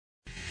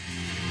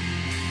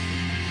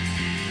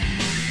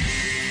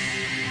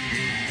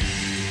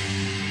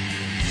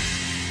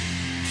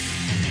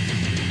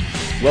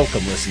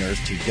Welcome, listeners,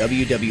 to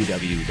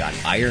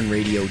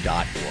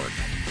www.ironradio.org,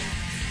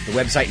 the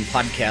website and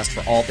podcast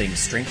for all things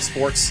strength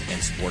sports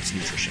and sports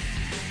nutrition.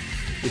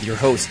 With your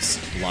hosts,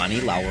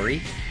 Lonnie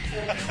Lowery.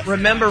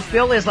 Remember,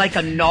 Phil is like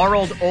a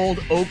gnarled old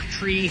oak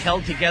tree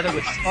held together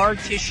with scar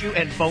tissue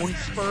and bone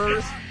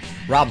spurs.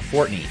 Rob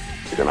Fortney.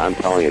 And I'm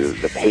telling you,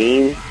 the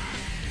pain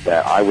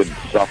that I would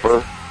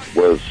suffer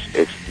was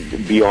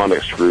beyond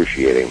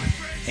excruciating.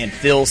 And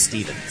Phil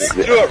Stevens.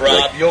 Do it,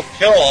 Rob. You'll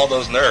kill all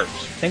those nerves.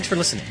 Thanks for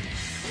listening.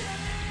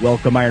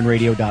 Welcome,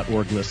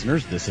 IronRadio.org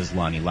listeners. This is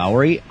Lonnie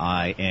Lowery.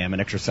 I am an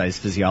exercise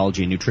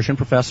physiology and nutrition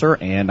professor,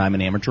 and I'm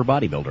an amateur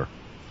bodybuilder.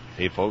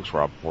 Hey folks,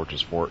 Rob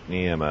Fortis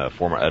Fortney. I'm a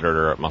former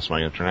editor at Muscle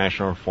Man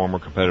International, former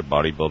competitive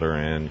bodybuilder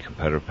and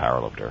competitive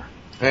powerlifter.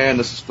 And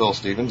this is Phil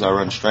Stevens. I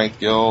run Strength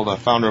Guild,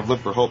 founder of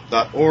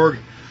LiftForHope.org,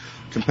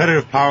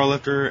 competitive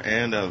powerlifter,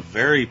 and a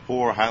very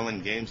poor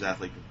Highland Games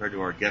athlete compared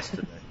to our guest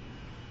today.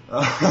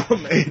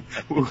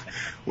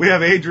 We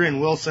have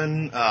Adrian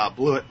Wilson,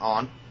 Blew It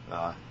on.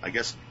 I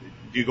guess,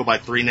 do you go by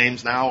three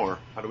names now, or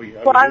how do we?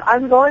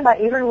 I'm going by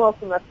Adrian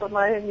Wilson. That's what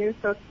my new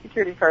Social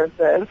Security card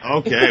says.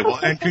 Okay, well,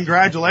 and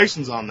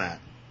congratulations on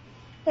that.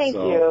 Thank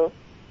you.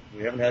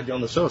 We haven't had you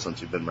on the show since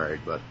you've been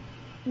married, but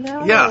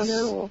no, yes.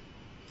 No.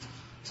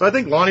 So I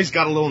think Lonnie's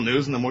got a little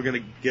news, and then we're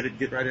going to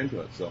get right into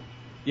it. So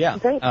yeah.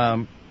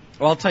 Well,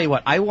 I'll tell you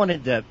what. I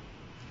wanted to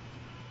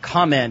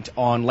comment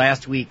on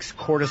last week's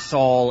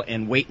cortisol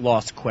and weight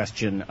loss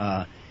question.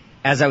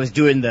 As I was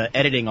doing the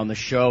editing on the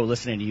show,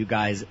 listening to you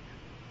guys,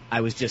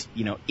 I was just,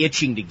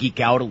 itching to geek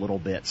out a little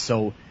bit.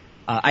 So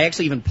I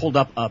actually even pulled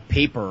up a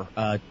paper,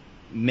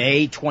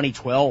 May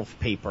 2012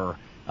 paper,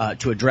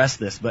 to address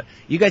this. But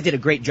you guys did a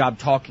great job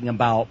talking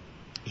about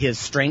his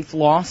strength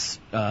loss.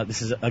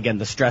 This is, again,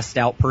 the stressed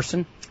out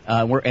person.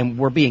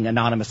 We're being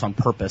anonymous on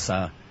purpose.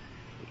 I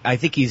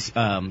think he's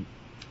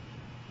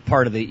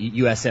part of the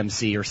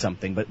USMC or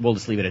something, but we'll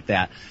just leave it at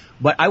that.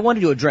 But I wanted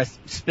to address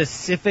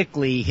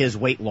specifically his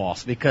weight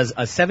loss, because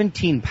a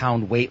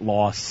 17-pound weight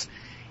loss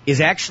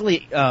is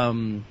actually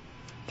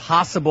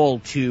possible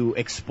to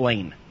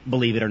explain,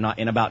 believe it or not,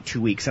 in about 2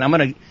 weeks. And I'm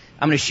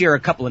gonna share a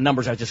couple of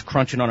numbers I was just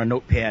crunching on a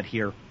notepad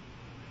here.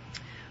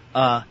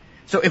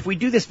 So if we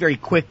do this very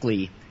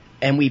quickly,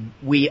 and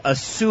we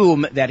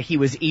assume that he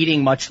was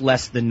eating much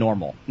less than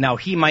normal. Now,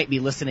 he might be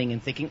listening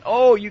and thinking,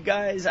 oh, you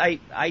guys, I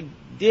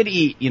did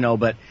eat,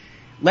 but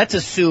let's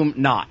assume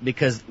not,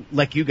 because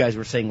like you guys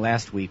were saying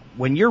last week,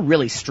 when you're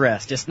really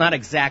stressed, it's not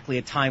exactly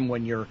a time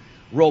when you're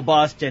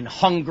robust and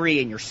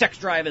hungry and your sex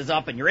drive is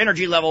up and your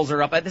energy levels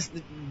are up.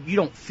 You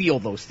don't feel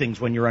those things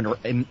when you're under,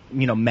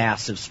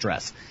 massive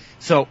stress.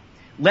 So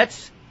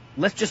let's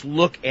just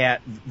look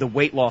at the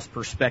weight loss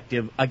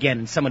perspective, again,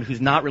 in someone who's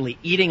not really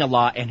eating a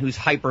lot and who's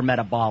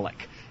hypermetabolic.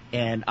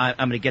 And I'm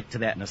going to get to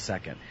that in a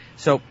second.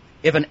 So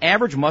if an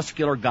average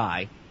muscular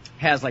guy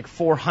has like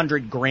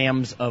 400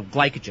 grams of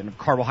glycogen, of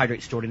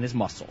carbohydrate stored in his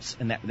muscles,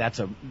 and that's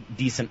a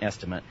decent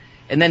estimate,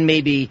 and then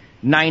maybe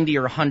 90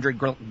 or 100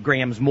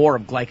 grams more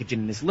of glycogen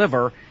in his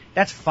liver,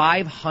 that's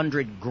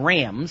 500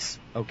 grams,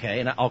 okay,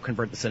 and I'll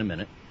convert this in a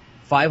minute,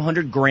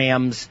 500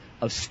 grams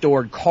of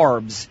stored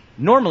carbs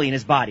normally in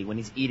his body when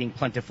he's eating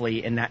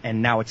plentifully,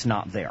 and now it's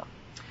not there.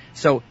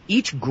 So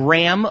each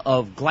gram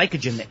of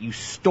glycogen that you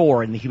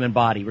store in the human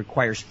body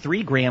requires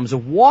 3 grams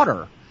of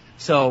water.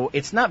 So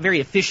it's not very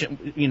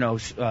efficient,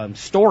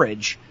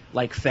 storage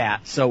like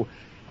fat. So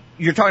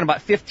you're talking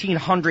about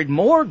 1,500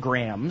 more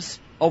grams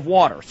of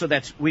water. So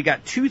we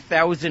got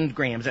 2,000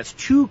 grams. That's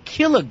 2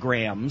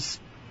 kilograms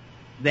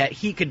that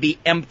he could be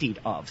emptied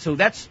of. So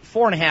that's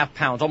 4.5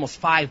 pounds, almost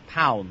 5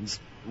 pounds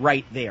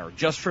right there,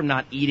 just from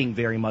not eating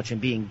very much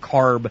and being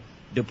carb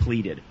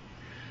depleted.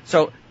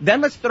 So then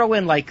let's throw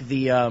in like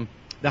the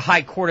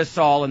high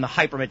cortisol and the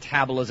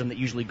hypermetabolism that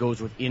usually goes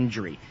with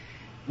injury.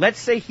 Let's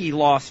say he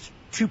lost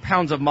 2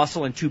 pounds of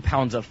muscle and 2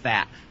 pounds of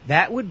fat.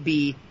 That would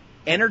be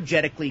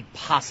energetically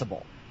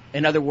possible.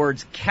 In other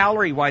words,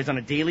 calorie-wise on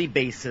a daily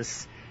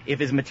basis, if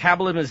his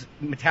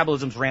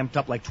metabolism's ramped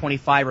up like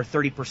 25 or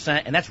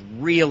 30%, and that's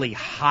really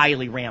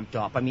highly ramped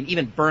up. I mean,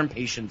 even burn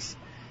patients,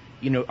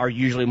 are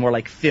usually more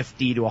like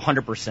 50 to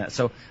 100%.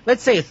 So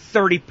let's say a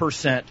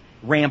 30%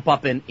 ramp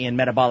up in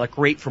metabolic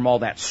rate from all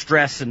that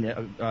stress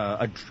and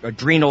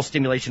adrenal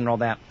stimulation and all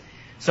that.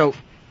 So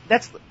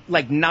that's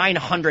like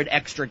 900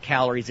 extra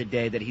calories a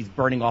day that he's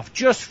burning off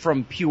just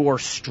from pure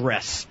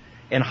stress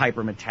and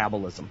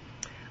hypermetabolism.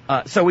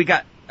 So we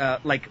got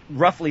like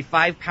roughly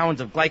 5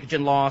 pounds of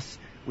glycogen loss.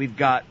 We've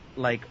got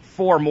like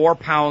 4 more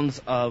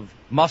pounds of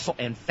muscle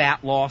and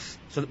fat loss.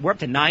 So we're up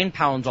to 9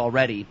 pounds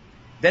already.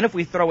 Then if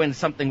we throw in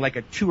something like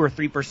a 2 or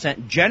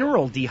 3%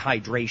 general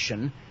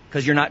dehydration,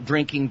 because you're not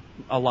drinking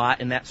a lot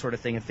and that sort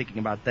of thing and thinking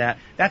about that,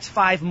 that's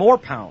 5 more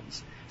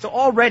pounds. So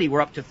already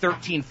we're up to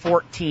 13,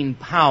 14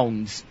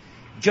 pounds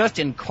just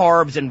in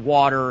carbs and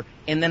water,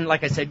 and then,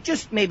 like I said,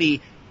 just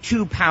maybe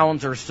 2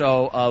 pounds or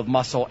so of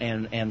muscle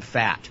and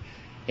fat.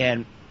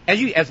 And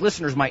as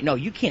listeners might know,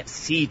 you can't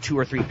see 2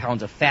 or 3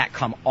 pounds of fat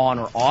come on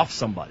or off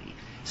somebody.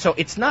 So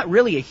it's not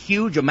really a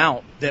huge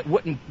amount that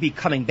wouldn't be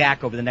coming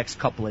back over the next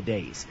couple of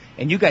days.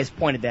 And you guys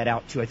pointed that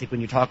out too, I think,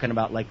 when you're talking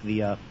about like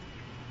the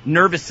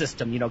nervous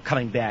system,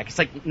 coming back. It's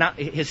like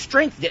his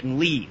strength didn't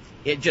leave.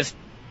 It just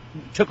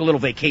took a little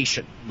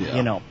vacation,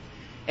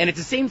 And it's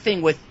the same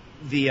thing with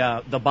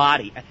the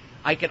body.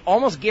 I can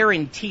almost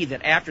guarantee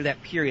that after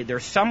that period,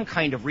 there's some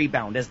kind of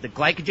rebound. As the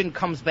glycogen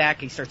comes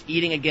back, he starts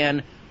eating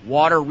again,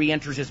 water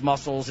re-enters his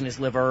muscles and his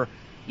liver.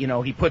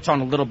 He puts on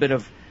a little bit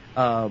of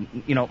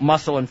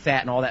muscle and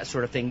fat and all that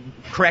sort of thing,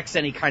 corrects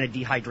any kind of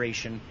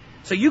dehydration.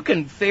 So you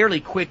can fairly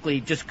quickly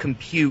just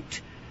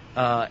compute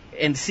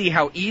and see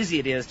how easy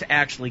it is to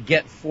actually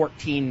get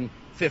 14,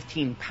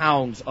 15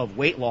 pounds of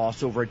weight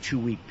loss over a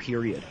 2-week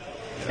period.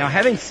 Now,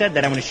 having said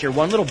that, I'm going to share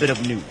one little bit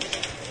of news.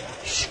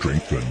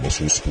 Strength and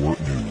Muscle Sport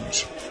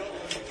News.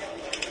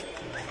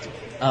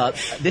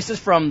 This is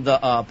from the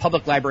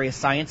Public Library of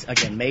Science,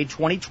 again, May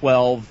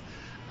 2012,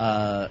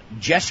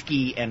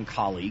 Jeschke and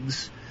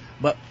colleagues.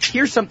 But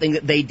here's something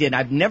that they did.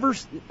 I've never,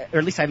 or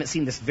at least I haven't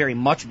seen this very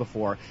much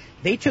before.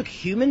 They took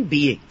human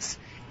beings,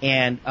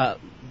 and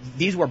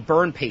these were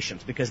burn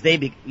patients because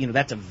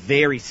that's a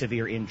very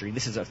severe injury.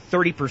 This is a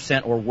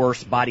 30% or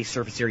worse body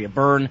surface area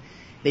burn.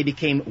 They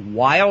became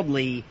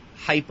wildly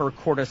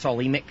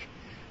hypercortisolemic,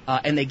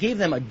 and they gave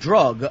them a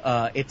drug.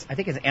 I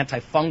think it's an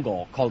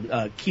antifungal called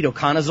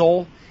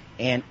ketoconazole.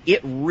 And it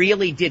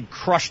really did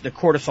crush the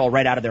cortisol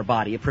right out of their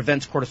body. It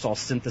prevents cortisol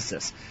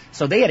synthesis.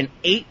 So they had an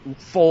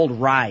 8-fold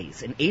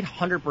rise, an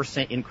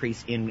 800%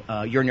 increase in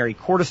urinary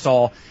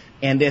cortisol,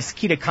 and this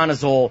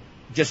ketoconazole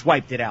just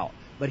wiped it out.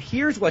 But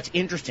here's what's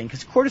interesting,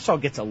 because cortisol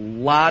gets a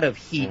lot of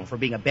heat for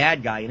being a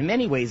bad guy, and in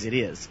many ways it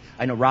is.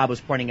 I know Rob was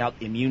pointing out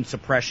the immune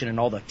suppression and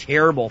all the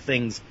terrible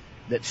things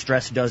that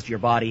stress does to your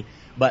body.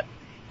 But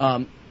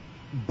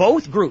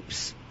both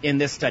groups in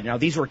this study, now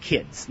these were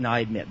kids, now I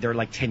admit, they're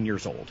like 10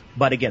 years old.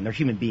 But again, they're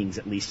human beings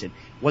at least. And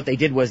what they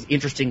did was,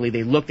 interestingly,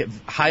 they looked at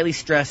highly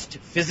stressed,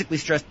 physically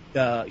stressed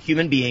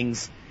human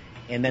beings,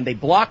 and then they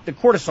blocked the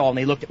cortisol and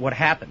they looked at what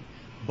happened.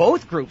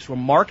 Both groups were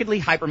markedly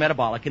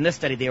hypermetabolic. In this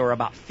study, they were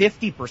about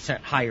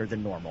 50% higher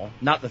than normal,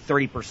 not the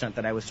 30%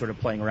 that I was sort of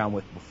playing around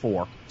with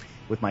before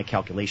with my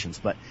calculations,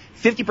 but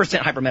 50%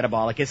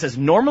 hypermetabolic. It says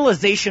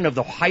normalization of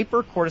the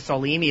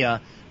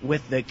hypercortisolemia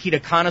with the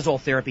ketoconazole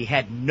therapy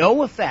had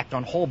no effect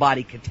on whole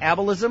body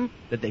catabolism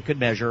that they could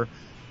measure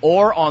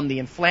or on the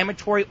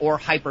inflammatory or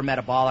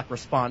hypermetabolic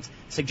response,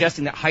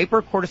 suggesting that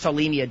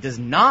hypercortisolemia does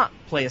not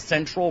play a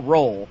central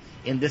role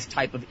in this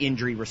type of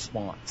injury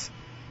response.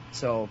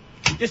 So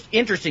just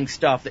interesting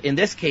stuff. In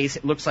this case,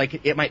 it looks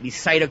like it might be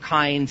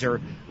cytokines or,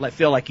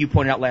 Phil, like you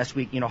pointed out last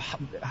week,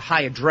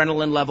 high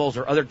adrenaline levels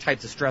or other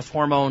types of stress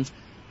hormones,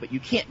 but you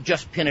can't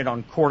just pin it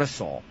on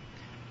cortisol.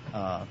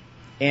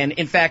 And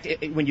in fact,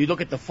 when you look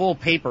at the full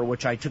paper,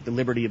 which I took the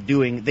liberty of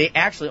doing, they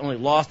actually only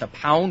lost a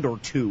pound or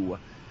two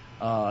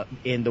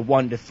in the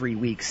 1 to 3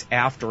 weeks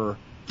after,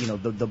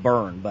 the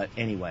burn. But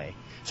anyway,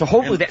 so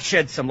hopefully that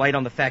sheds some light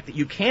on the fact that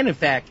you can, in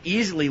fact,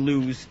 easily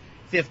lose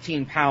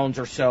 15 pounds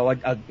or so,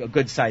 a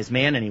good-sized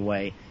man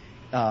anyway,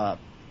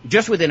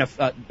 just within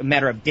a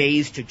matter of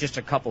days to just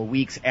a couple of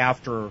weeks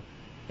after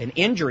an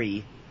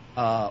injury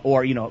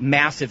or,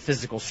 massive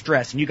physical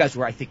stress. And you guys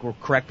I think, were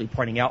correctly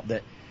pointing out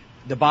that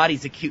the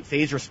body's acute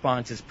phase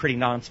response is pretty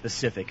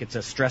nonspecific. It's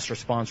a stress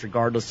response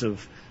regardless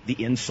of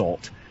the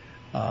insult.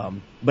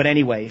 But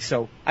anyway,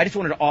 so I just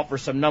wanted to offer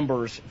some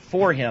numbers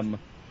for him,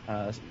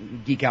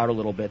 geek out a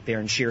little bit there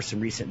and share some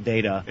recent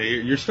data.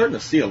 You're starting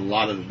to see a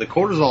lot of the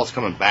cortisol is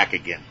coming back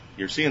again.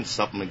 You're seeing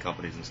supplement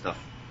companies and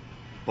stuff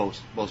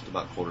boast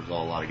about cortisol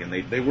a lot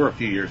again. They were a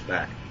few years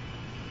back.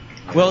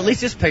 Well, at least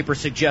this paper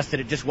suggests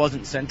that it just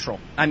wasn't central.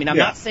 I mean, I'm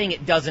not saying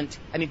it doesn't.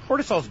 I mean,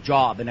 cortisol's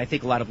job, and I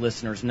think a lot of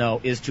listeners know,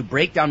 is to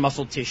break down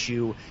muscle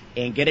tissue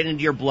and get it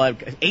into your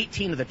blood.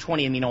 18 of the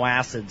 20 amino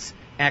acids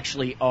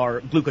actually are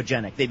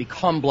glucogenic. They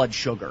become blood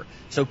sugar.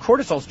 So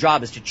cortisol's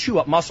job is to chew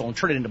up muscle and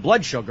turn it into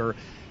blood sugar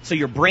so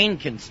your brain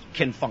can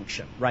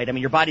function, right? I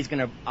mean, your body's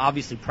going to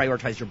obviously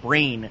prioritize your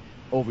brain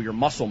over your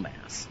muscle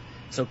mass.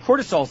 So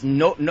cortisol's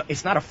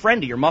it's not a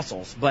friend to your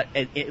muscles, but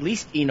at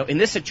least, in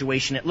this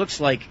situation, it looks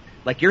like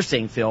you're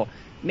saying, Phil,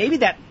 maybe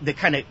the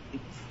kind of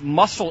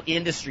muscle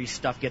industry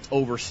stuff gets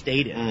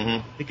overstated.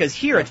 Because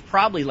here it's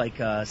probably like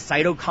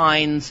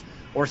cytokines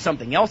or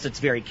something else that's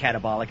very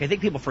catabolic. I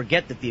think people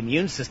forget that the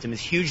immune system is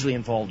hugely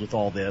involved with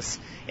all this,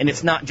 and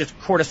it's not just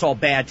cortisol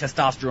bad,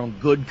 testosterone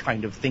good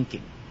kind of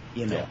thinking,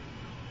 Yeah.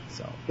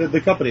 So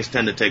the companies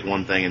tend to take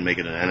one thing and make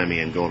it an enemy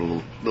and go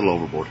a little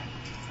overboard.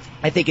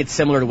 I think it's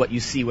similar to what you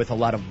see with a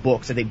lot of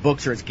books. I think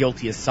books are as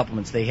guilty as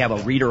supplements. They have a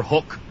reader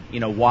hook,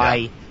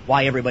 why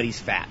everybody's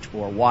fat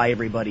or why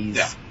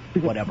everybody's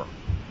whatever,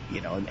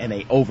 and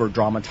they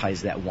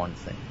over-dramatize that one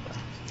thing.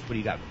 What do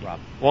you got, Rob?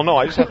 Well, no,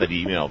 I just had that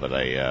email that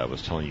I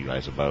was telling you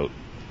guys about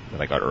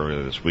that I got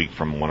earlier this week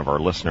from one of our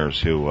listeners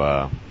who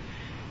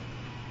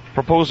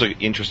proposed an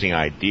interesting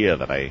idea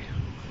that I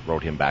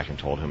wrote him back and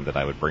told him that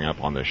I would bring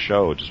up on this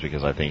show just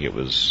because I think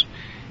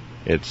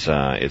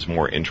it's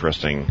more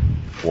interesting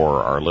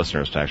for our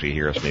listeners to actually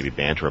hear us maybe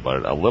banter about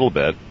it a little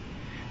bit.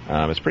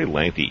 It's a pretty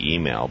lengthy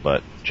email,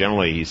 but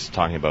generally he's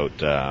talking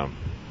about,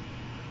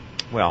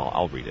 well,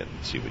 I'll read it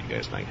and see what you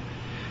guys think.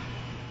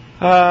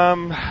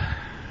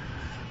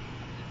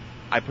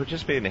 I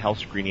participated in a health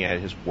screening at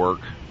his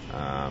work.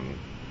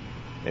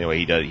 Anyway,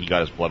 he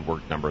got his blood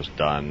work numbers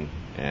done,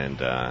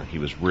 and he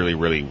was really,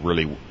 really,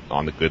 really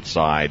on the good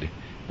side.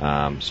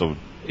 So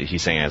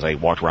he's saying, as I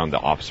walked around the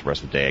office the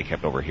rest of the day, I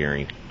kept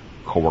overhearing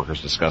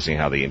coworkers discussing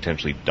how they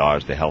intentionally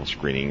dodged the health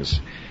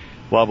screenings,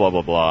 blah blah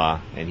blah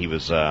blah, and he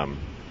would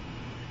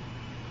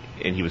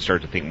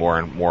start to think more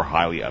and more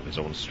highly of his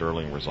own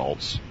sterling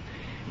results.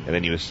 And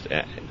then he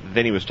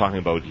was talking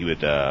about he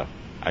would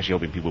actually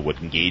hoping people would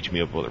engage me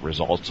about the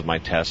results of my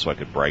tests so I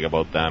could brag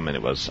about them. And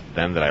it was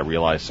then that I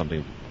realized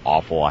something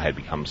awful. I had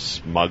become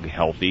smug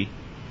healthy.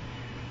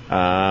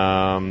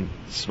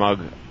 Smug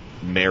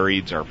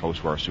marrieds are folks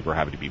who are super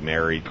happy to be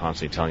married,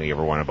 constantly telling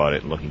everyone about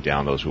it and looking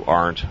down those who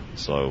aren't.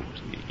 So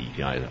you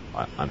can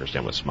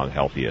understand what smug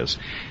healthy is.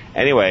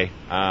 Anyway,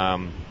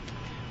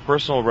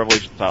 personal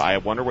revelation thought, I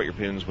wonder what your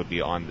opinions would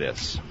be on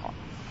this.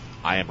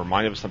 I am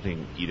reminded of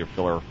something either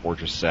Phil or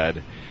Fortress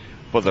said,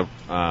 but the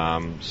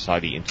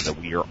society into the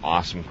we are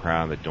awesome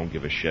crowd that don't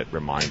give a shit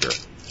reminder.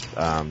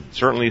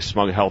 Certainly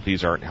smug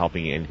healthies aren't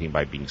helping anything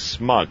by being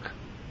smug,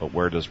 but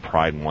where does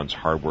pride in one's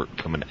hard work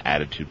become an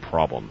attitude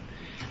problem?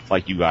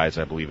 Like you guys,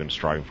 I believe in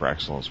striving for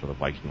excellence with a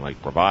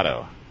Viking-like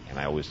bravado, and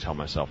I always tell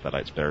myself that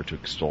it's better to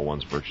extol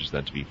one's virtues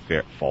than to be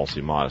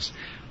falsely modest.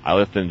 I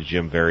lived in the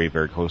gym very,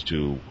 very close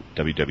to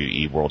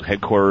WWE World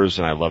Headquarters,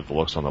 and I love the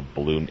looks on the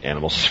balloon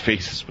animals'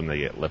 faces when they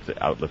get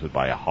outlifted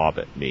by a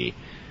hobbit, me.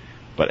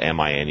 But am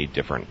I any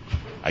different?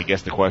 I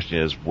guess the question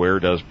is, where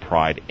does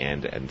pride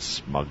end and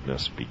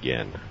smugness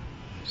begin?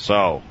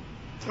 So,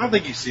 I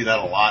think you see that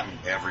a lot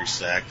in every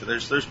sect.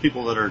 There's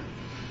people that are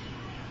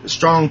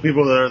strong,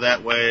 people that are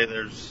that way.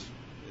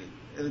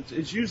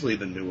 It's usually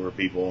the newer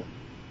people.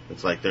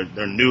 It's like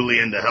they're newly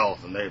into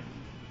health, and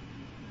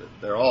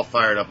they're all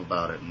fired up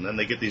about it, and then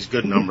they get these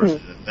good numbers,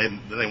 and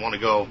then they want to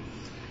go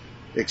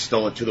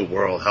extol it to the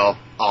world how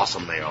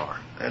awesome they are.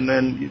 And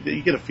then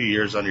you get a few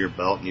years under your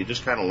belt, and you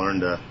just kind of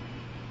learn to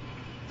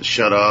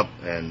shut up.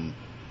 And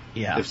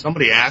if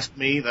somebody asks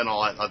me, then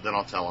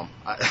I'll tell them.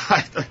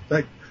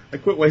 I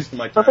quit wasting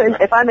my time.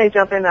 Okay, if I may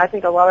jump in, I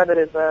think a lot of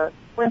it is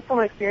when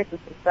someone experiences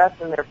success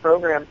in their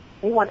program,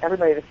 you want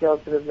everybody to feel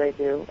as good as they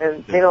do,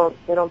 and they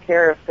don't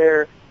care if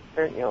they're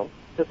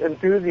just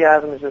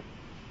enthusiasm is just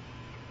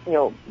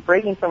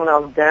breaking someone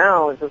else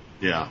down. It's just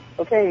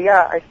okay,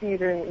 I see you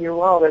doing your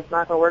well, but it's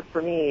not going to work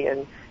for me.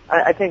 And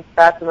I think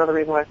that's another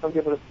reason why some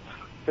people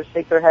just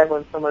shake their head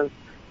when someone's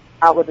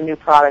out with a new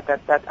product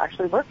that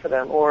actually worked for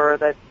them, or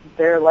that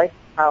their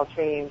lifestyle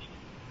changed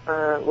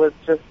was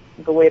just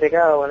the way to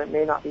go, and it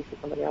may not be for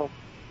somebody else.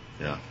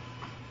 Yeah.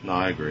 No,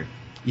 I agree.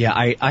 Yeah,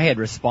 I had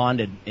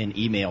responded in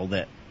email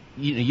that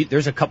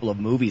there's a couple of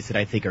movies that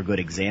I think are good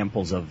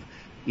examples of,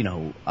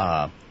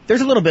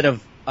 there's a little bit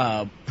of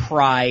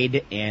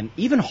pride and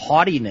even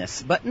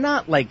haughtiness, but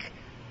not like,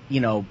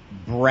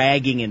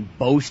 bragging and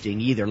boasting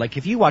either. Like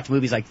if you watch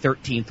movies like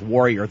 13th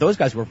Warrior, those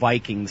guys were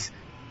Vikings,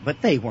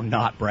 but they were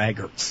not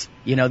braggarts.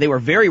 They were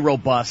very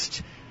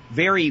robust,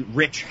 very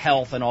rich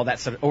health and all that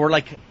stuff. Or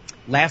like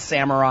Last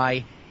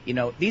Samurai.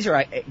 These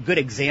are good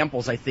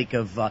examples, I think,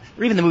 of, or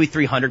even the movie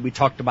 300 we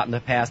talked about in the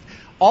past.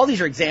 All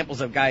these are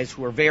examples of guys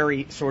who are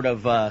very sort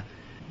of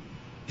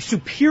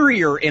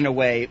superior in a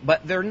way,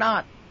 but they're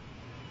not,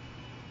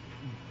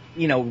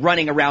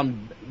 running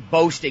around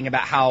boasting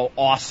about how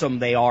awesome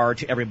they are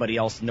to everybody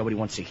else and nobody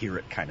wants to hear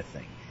it kind of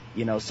thing.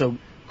 So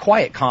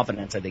quiet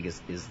confidence, I think,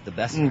 is the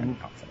best kind of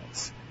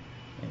confidence.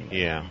 Anyway.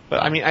 Yeah,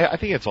 but I mean, I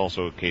think it's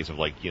also a case of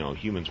like,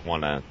 humans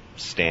want to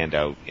stand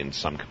out in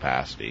some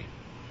capacity.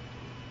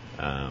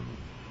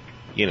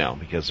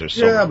 Because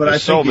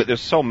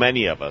there's so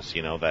many of us,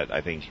 that I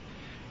think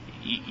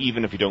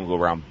even if you don't go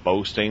around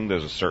boasting,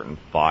 there's a certain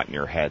thought in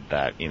your head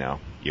that,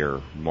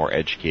 you're more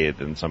educated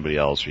than somebody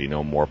else, or you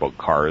know more about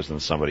cars than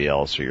somebody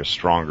else, or you're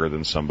stronger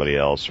than somebody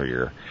else,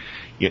 or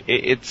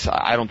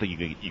I don't think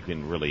you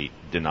can really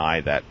deny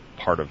that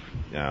part of,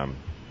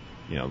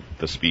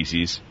 the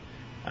species.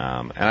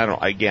 And I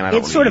don't It's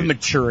really sort of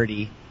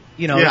maturity.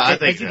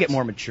 As you get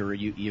more mature,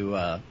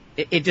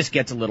 it just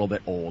gets a little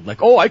bit old.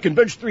 Like, I can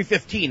bench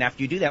 315.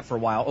 After you do that for a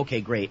while,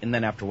 okay, great. And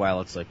then after a while,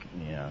 it's like,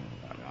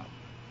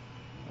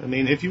 I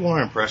mean, if you want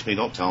to impress me,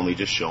 don't tell me,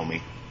 just show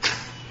me.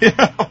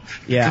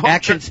 Yeah,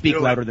 actions speak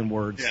louder than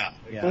words. Yeah.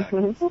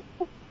 But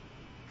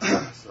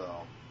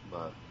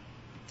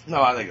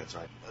no, I think that's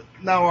right.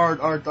 Now,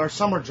 our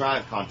summer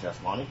drive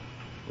contest, Monty.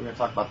 We're going to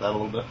talk about that a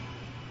little bit.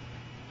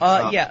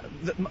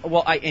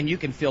 And you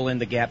can fill in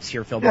the gaps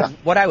here, Phil. Yeah. But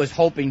what I was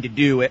hoping to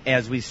do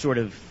as we sort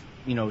of,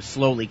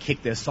 slowly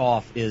kick this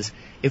off is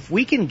if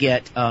we can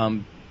get a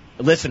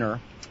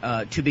listener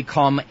to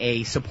become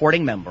a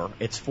supporting member,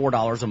 it's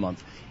 $4 a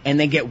month, and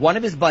then get one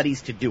of his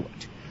buddies to do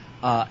it.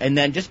 And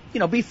then just,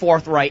 be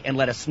forthright and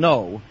let us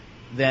know.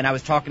 Then I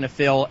was talking to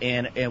Phil,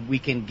 and we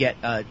can get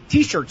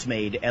T-shirts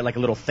made and like a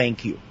little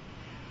thank you.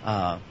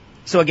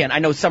 So again, I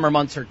know summer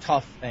months are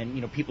tough,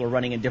 and people are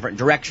running in different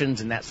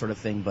directions and that sort of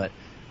thing. But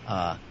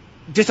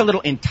just a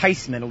little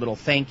enticement, a little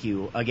thank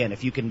you. Again,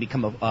 if you can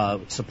become a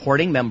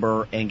supporting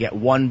member and get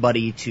one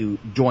buddy to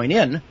join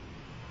in,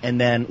 and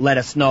then let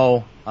us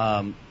know,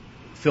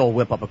 Phil will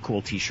whip up a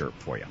cool T-shirt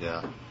for you.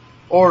 Yeah.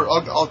 Or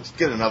I'll just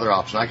get another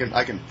option.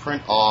 I can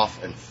print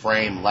off and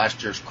frame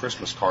last year's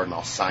Christmas card and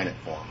I'll sign it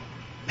for him.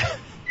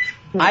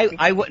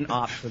 I wouldn't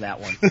opt for that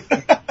one.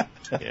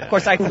 Yeah. Of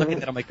course, I can look at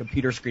that on my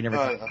computer screen every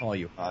time I call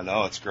you. I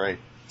know, it's great.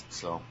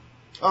 So,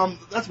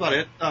 that's about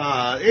it.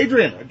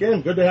 Adrian,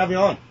 again, good to have you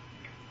on.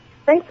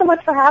 Thanks so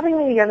much for having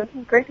me again. This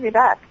is great to be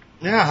back.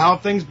 Yeah, how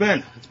have things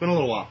been? It's been a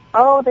little while.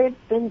 Oh, they've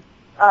been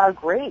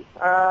great.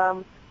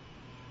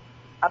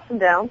 Ups and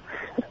downs.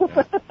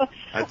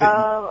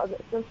 Yeah.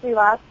 Since we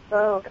last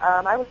spoke,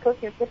 I was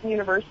coaching at Tiffin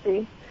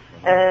University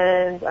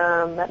and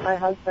met my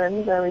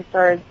husband, and we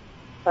started.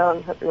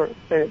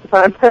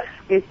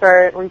 We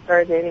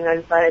started dating. I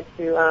decided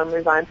to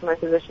resign from my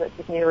position at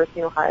Tiffin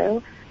University in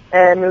Ohio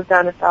and moved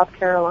down to South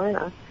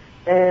Carolina.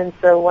 And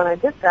so when I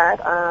did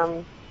that,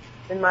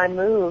 in my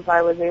move,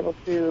 I was able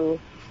to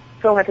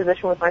fill my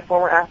position with my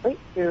former athlete,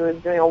 who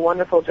is doing a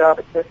wonderful job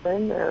at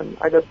Tiffin.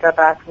 I just got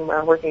back from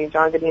working at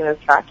John Godina's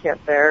track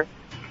camp there,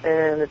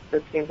 and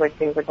it seems like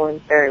things are going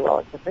very well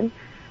at Tiffin.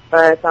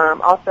 But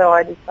also,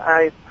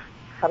 I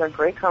had a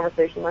great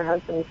conversation with my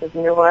husband. He says,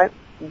 you know what,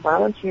 why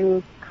don't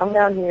you come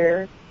down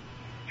here,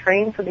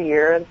 train for the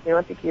year, the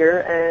Olympic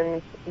year,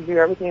 and do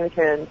everything you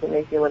can to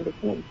make the Olympic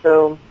team.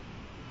 So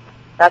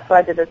that's what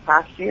I did this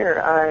past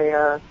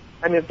year.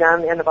 I moved down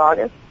at the end of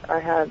August. I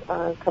had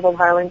a couple of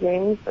Highland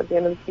Games at the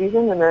end of the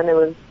season, and then it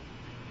was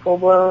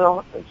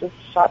full-blown just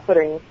shot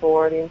putting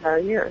for the entire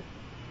year.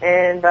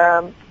 And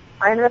I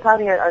ended up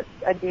having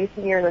a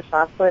decent year in the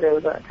shot put. It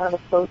was kind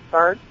of a slow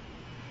start.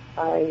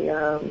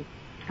 I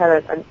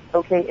had an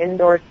okay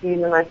indoor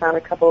season. I found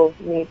a couple of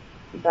meets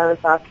down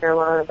in South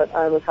Carolina, but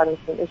I was having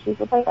some issues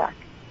with my back.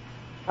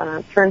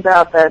 Turns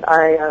out that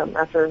I,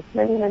 after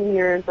many, many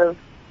years of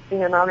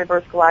being a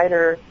non-reverse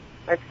glider,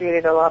 I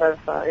created a lot of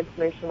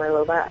inflammation in my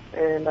low back,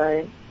 and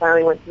I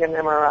finally went to get an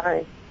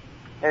MRI,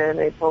 and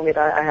they told me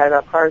that I had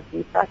a Pars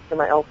defect in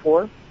my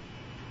L4,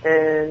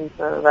 and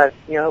that,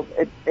 you know,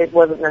 it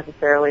wasn't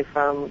necessarily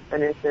from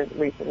an incident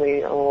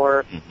recently,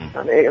 or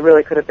it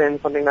really could have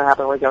been something that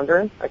happened when I was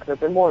younger. I could have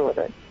been born with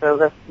it. So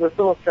this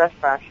little stress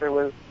fracture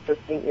was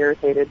just being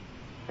irritated,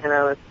 and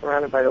I was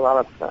surrounded by a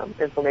lot of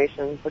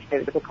inflammation, which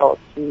made it difficult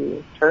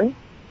to turn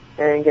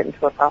and get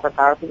into a proper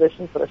power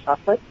position for the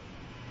shot put.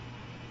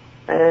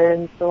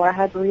 And so I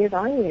had to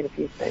reevaluate a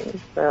few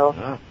things.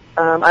 So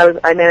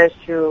I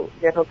managed to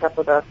get hooked up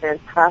with a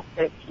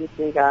fantastic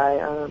GC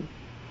guy,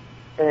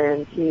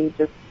 and he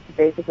just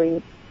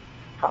basically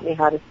taught me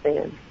how to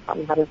stand, taught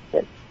me how to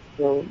sit,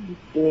 you know,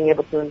 being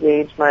able to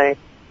engage my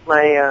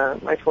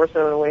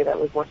torso in a way that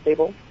was more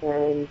stable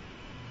and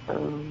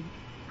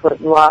put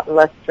a lot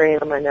less strain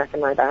on my neck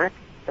and my back.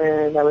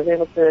 And I was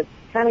able to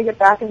kind of get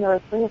back into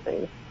the swing of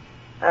things.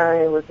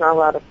 I was not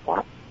allowed to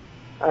squat.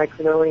 I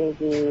could only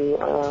do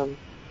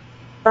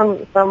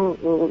some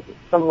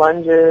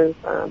lunges,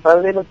 but I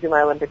was able to do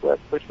my Olympic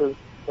lift, which was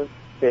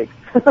big.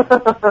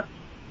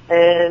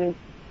 And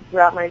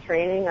throughout my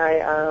training,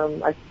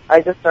 I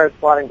just started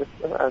squatting just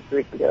 2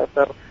 weeks ago,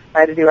 so I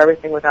had to do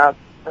everything without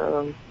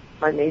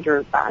my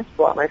major back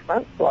squat, my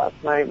front squats,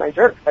 my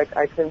jerks.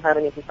 I couldn't have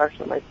any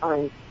compression on my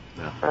spine.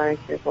 I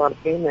experienced a lot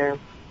of pain there.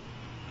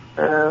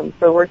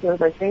 So working with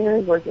my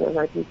trainers, working with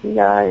my PT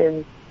guy,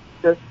 and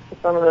just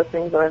some of the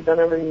things that I've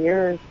done over the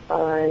years,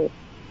 I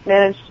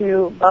managed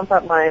to bump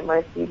up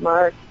my speed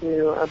mark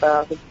to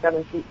about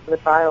 57 feet for the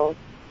trials.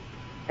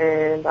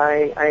 And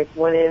I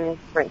went in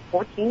ranked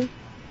 14th,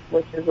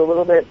 which is a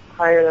little bit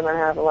higher than I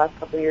have the last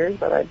couple of years,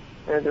 but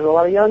there's a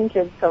lot of young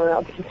kids coming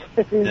out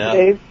these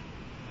days.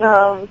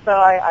 So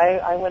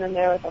I went in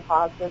there with a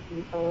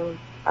positive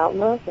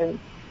outlook, and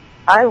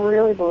I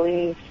really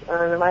believed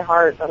in my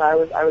heart that I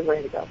was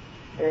ready to go.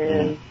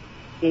 And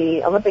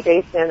the Olympic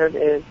A standard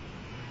is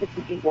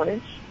 60 feet 1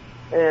 inch,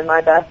 and my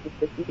best is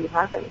 60 feet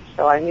half inch.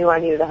 So I knew I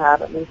needed to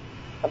have at least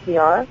a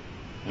PR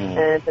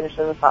and finish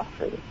in the top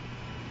 3.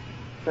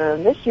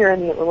 This year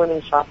in the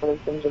women's shot put has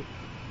been just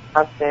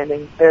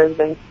outstanding. There's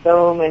been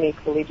so many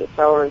collegiate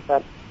throwers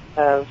that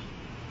have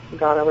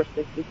gone over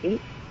 60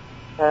 feet.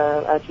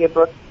 Gia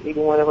Brooks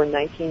even went over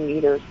 19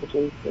 meters, which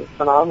is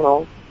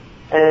phenomenal.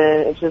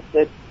 And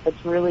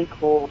it's really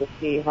cool to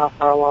see how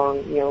far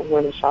along, you know,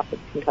 women's shot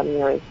puts can come in the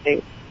United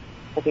States.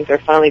 I think they're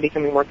finally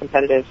becoming more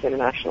competitive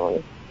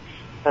internationally.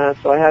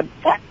 So I had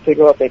to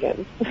go up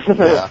again.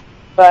 Yeah.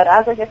 But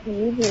as I get to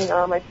using,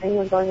 my training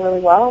was going really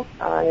well.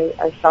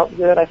 I felt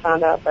good. I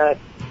found out that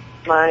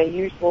my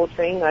usual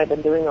training I've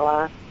been doing the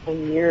last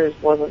 10 years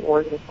wasn't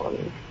working for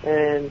me.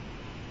 And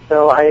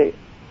so I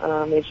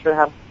made sure to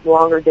have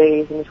longer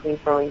days in between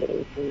throwing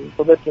days. And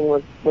the lifting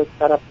was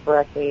set up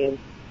correctly. And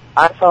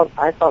I felt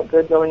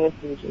good going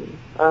into Eugene.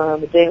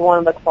 The day 1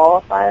 of the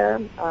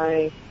qualifier,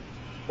 I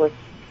was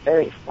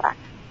very flat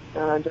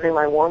during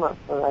my warm-up.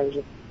 So I was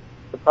just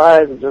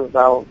surprised at just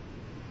how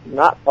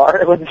not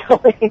far it was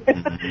going.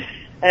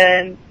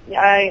 And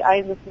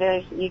I just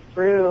managed to eke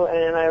through,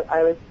 and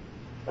I was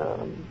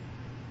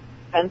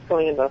tense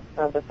going into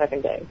the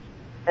second day.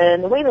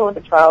 And the way the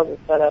Olympic trials is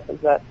set up is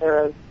that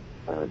there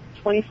are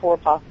 24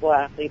 possible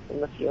athletes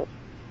in the field.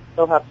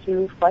 They'll have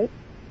 2 fights,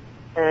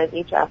 and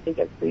each athlete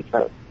gets 3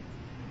 throws.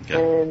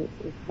 Okay. And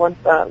once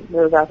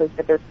those athletes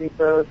get their 3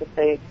 throws, if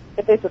they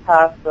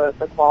surpass the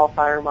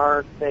qualifier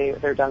mark,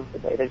 they're done for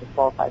the day. They just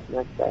qualify for the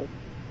next day.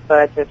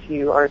 But if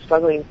you are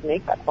struggling to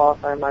make that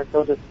qualifier mark,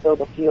 they'll just fill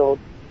the field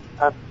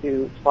up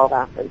to 12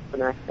 athletes for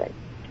the next day.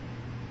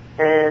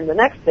 And the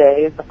next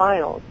day is the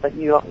finals, but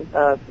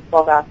the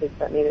 12 athletes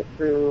that made it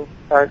through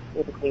start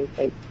with a clean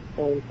slate.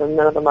 And so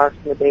none of the marks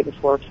from the day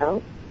before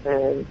count.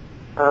 And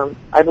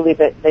I believe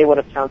that they would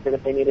have counted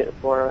if they needed it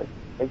for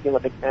the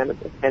Olympic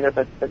standard,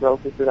 but the girls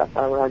who threw that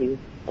far were already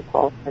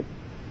qualified.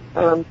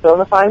 So in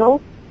the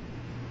finals,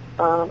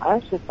 I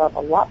actually felt a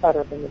lot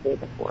better than the day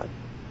before.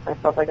 I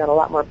felt I got a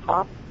lot more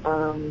pop.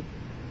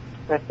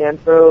 My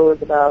stand throw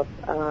was about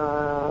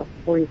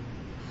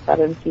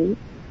 47 feet.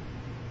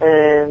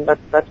 And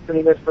that's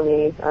pretty good for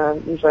me.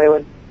 Usually I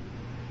would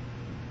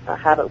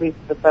have at least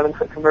a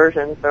 7-foot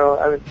conversion, so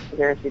I was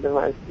guaranteed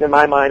in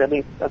my mind at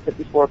least a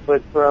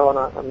 54-foot throw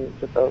on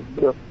just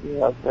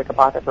like a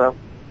pocket throw.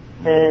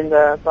 And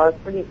so I was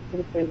pretty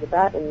pleased with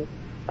that. And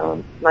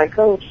my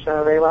coach,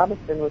 Ray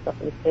Robinson, was up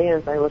in the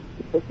stands. I was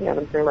looking at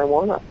him during my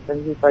warm-ups,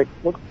 and he's like,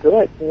 looks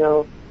good, And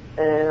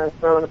I was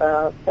throwing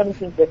about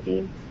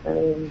 1750,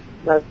 and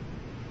that's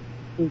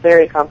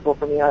very comfortable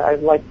for me. I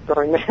like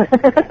throwing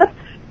there.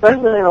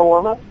 Especially in a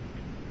warm-up.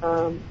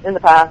 In the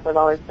past, I've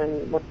always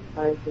been what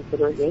I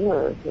consider a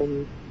gamer,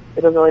 and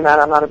it doesn't really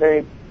matter. I'm not a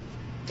very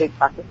big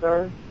practice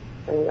thrower.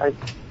 I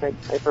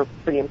throw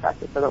pretty in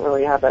practice. I don't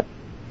really have that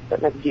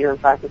much gear in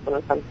practice when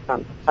it comes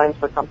to times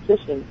for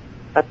competition.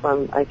 That's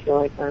when I feel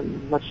like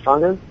I'm much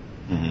stronger.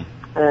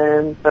 Mm-hmm.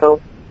 And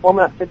so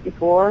warming up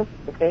 54,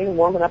 okay.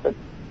 Warming up at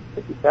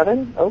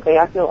 57, okay.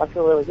 I feel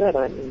really good.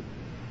 I mean,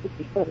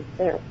 54 is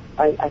there.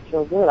 I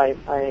feel good.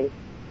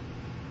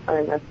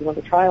 I'm at the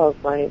Olympic trials.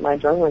 My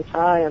adrenaline's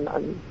high, and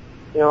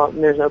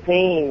there's no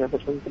pain,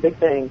 which was the big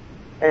thing.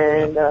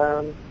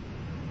 And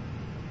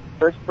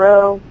first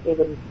throw, it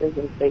was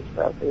safe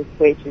throw. It was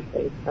way too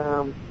safe.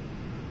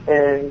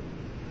 And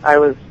I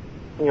was,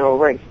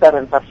 ranked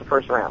 7th after the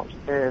first round.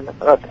 And I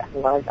thought, okay,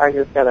 well, I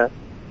just gotta,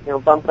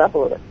 bump it up a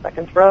little bit.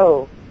 Second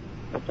throw,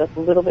 just a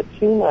little bit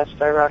too much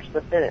to rush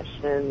the finish,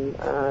 and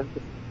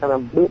just kind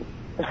of boop.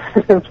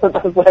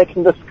 That's the way I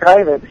can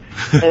describe it.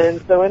 And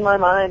so in my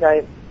mind,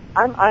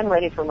 I'm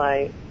ready for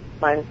my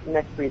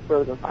next 3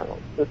 throws in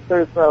finals. The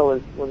third throw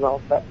was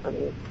all set for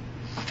me.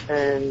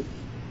 And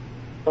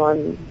so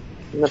I'm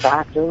in the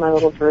back doing my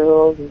little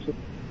drills and just,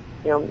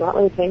 not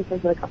really paying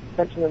attention to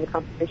the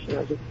competition. I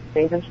was just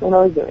paying attention to what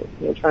I was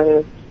doing. Trying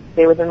to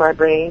stay within my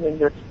brain and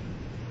just,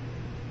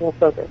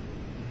 focus.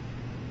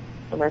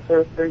 So my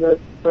third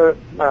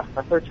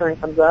turn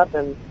comes up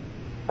and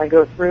I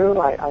go through.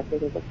 I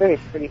think it's a very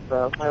pretty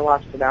throw. I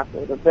watched it after.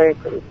 It was very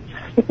pretty.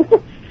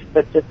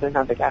 But just didn't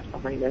have the gas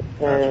behind it.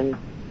 And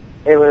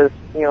it was,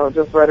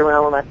 just right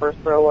around where my first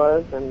throw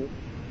was, and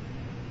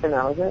that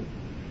was it.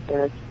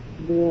 And it's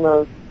the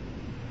most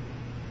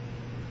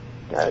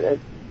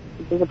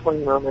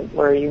disappointing moment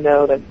where you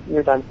know that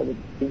you're done for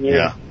the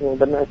year,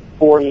 the next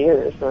 4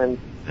 years, and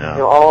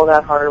all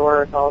that hard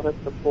work, all this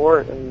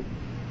support, and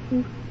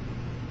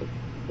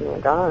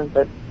gone.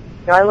 But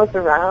I looked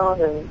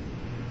around, and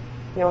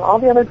all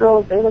the other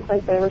girls, they looked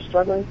like they were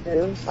struggling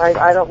too.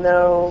 I don't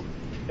know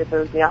if it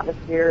was the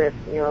atmosphere, if,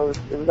 it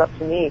was up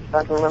to me. Because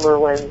I can remember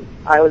when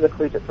I was a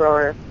collegiate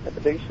thrower at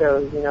the big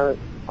shows,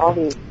 all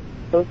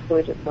those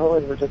collegiate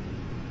throwers were just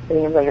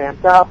getting everybody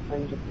ramped up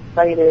and just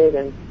excited,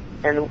 and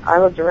I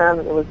looked around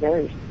and it was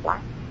very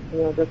flat.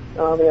 Just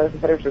all the other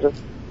competitors were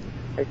just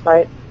very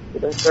quiet,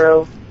 get their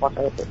throw, watch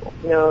other people,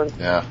 and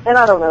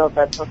I don't know if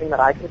that's something that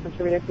I could have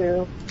contributed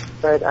to,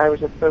 but I was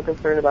just so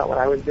concerned about what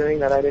I was doing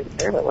that I didn't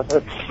care about what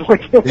other people were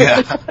doing.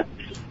 Yeah.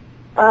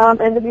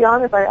 And to be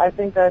honest, I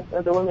think that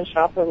the women's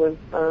shotput was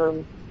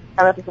kind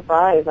of a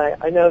surprise.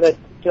 I know that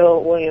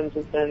Jill Williams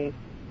has been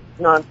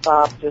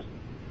nonstop, just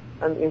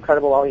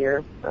incredible all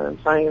year,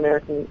 tying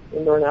American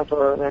indoor and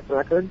outdoor American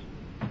records.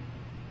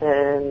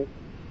 And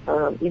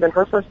even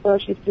her first throw,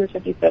 she threw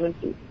 57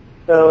 feet.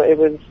 So it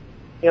was,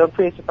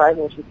 pretty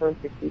surprising when she threw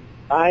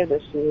 65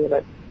 this year,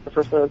 but the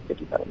first throw was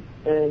 57.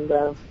 And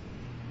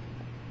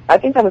I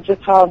think that was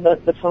just how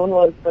the tone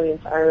was for the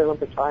entire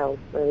Olympic trials.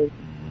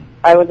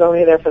 I was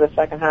only there for the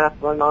second half.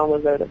 My mom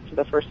was there for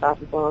the first half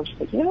as well. And she's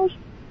like,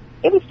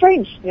 it was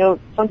strange.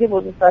 Some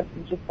people just had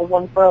just the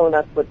one throw, and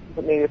that's what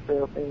made it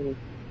through. And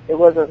it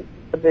wasn't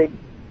a big,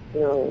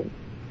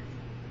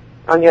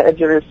 on the edge of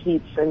your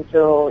seats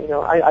until,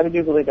 I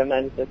do believe the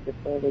men's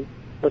discipline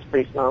was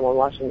pretty phenomenal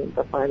watching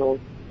the finals.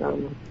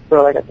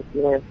 So I got to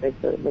see Lance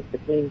make the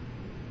team.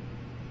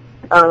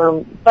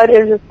 But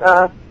it was just,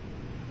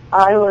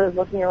 I was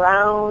looking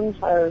around.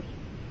 I was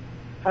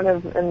kind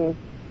of in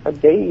a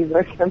daze.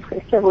 I can't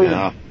believe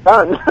it's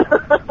done.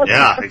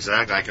 Yeah,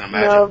 exactly. I can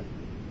imagine.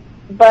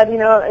 But,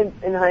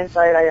 in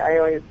hindsight, I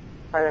always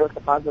try to look at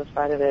the positive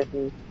side of it.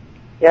 And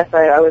yes,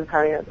 I was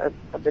having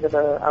a bit of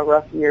a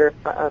rough year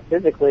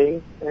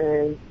physically,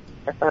 and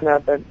I found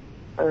out that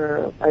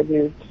I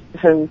do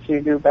tend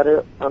to do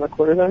better on a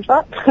cortisone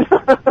shot.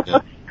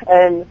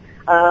 And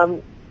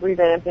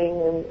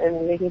revamping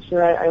and making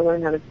sure I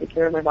learn how to take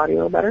care of my body a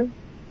little better.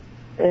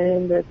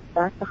 And it's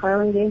back to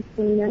Highland Games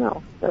for me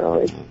now. So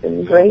it's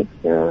been great.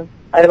 I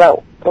had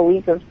about a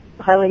week of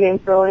Highland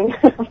Games throwing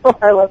before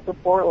I left for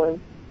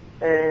Portland.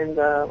 And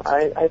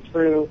I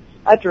threw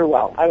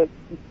well. I was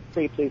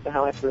pretty pleased with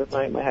how I threw with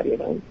my heavy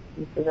events.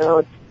 So now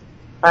it's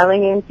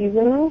Highland Games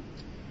season.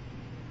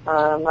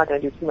 I'm not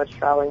going to do too much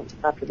traveling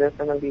after this.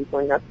 I'm going to be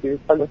going up to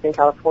Pleasanton,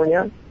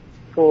 California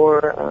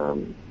for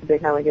the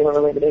big Highland Game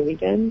over Labor Day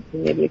weekend,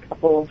 and maybe a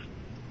couple of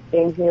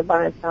games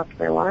nearby in South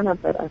Carolina,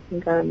 but I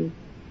think I'm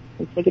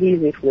going to take it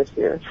easy for this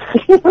year.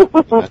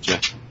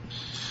 Gotcha.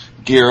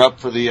 Gear up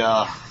for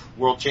the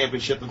World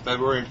Championship in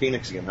February in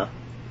Phoenix again, huh?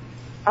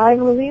 I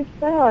believe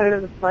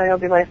so. It'll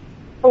be my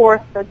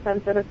fourth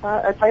attempt at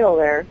a title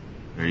there.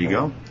 There you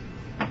go.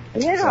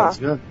 Yeah. Sounds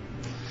good.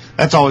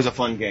 That's always a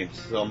fun game,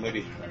 so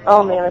maybe...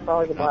 Oh, man, it's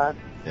always a blast.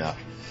 Yeah.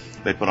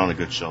 They put on a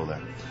good show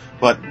there.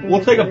 But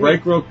we'll take a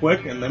break real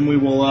quick, and then we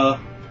will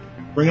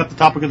bring up the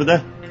topic of the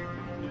day.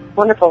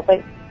 Wonderful.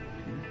 Thanks.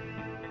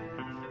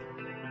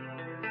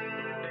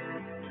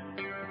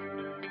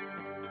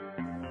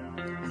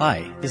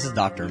 Hi, this is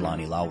Dr.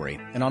 Lonnie Lowry,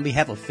 and on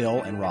behalf of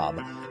Phil and Rob,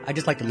 I'd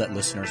just like to let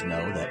listeners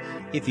know that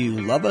if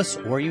you love us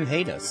or you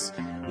hate us,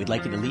 we'd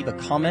like you to leave a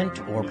comment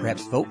or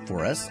perhaps vote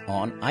for us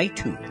on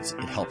iTunes.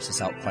 It helps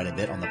us out quite a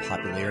bit on the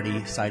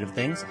popularity side of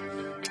things.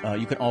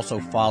 You can also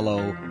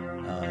follow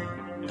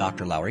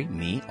Dr. Lowry,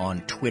 me, on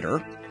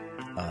Twitter.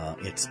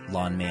 It's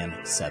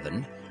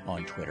Lawnman7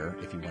 on Twitter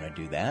if you want to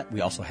do that.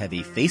 We also have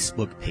a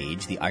Facebook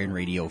page, the Iron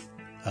Radio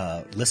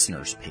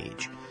listeners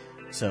page.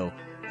 So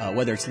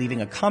whether it's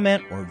leaving a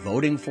comment or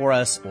voting for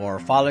us or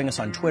following us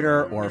on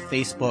Twitter or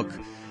Facebook,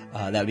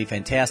 that would be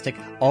fantastic.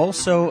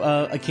 Also,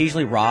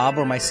 occasionally Rob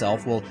or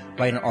myself will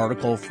write an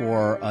article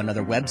for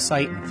another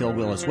website, and Phil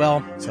will as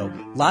well. So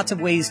lots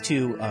of ways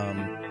to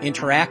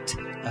interact,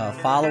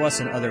 follow us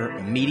in other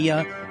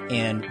media,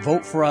 and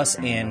vote for us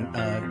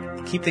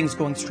and keep things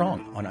going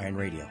strong on Iron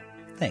Radio.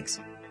 Thanks.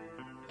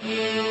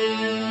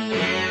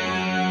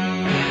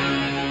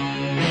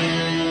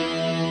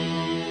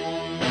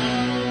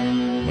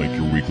 Like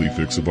your weekly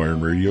fix of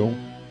Iron Radio?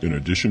 In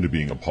addition to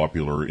being a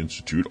popular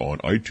institute on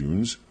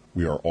iTunes,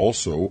 we are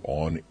also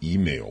on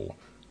email.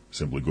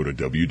 Simply go to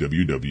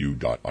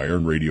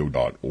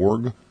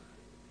www.ironradio.org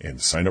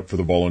and sign up for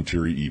the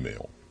voluntary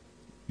email.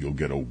 You'll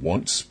get a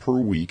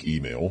once-per-week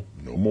email,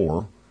 no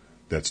more,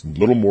 that's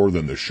little more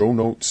than the show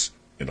notes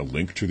and a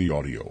link to the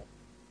audio.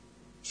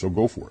 So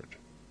go for it.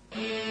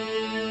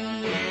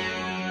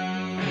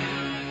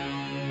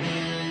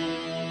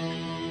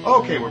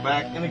 Okay, we're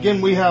back. And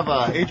again, we have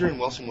Adrienne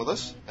Wilson with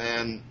us.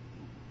 And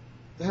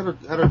had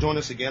her join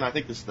us again. I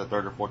think this is the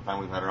third or fourth time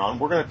we've had her on.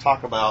 We're going to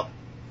talk about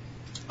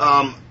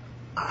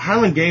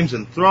Highland Games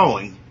and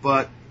throwing,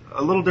 but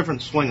a little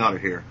different swing on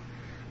it here.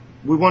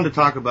 We wanted to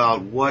talk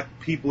about what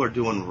people are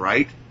doing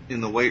right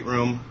in the weight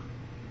room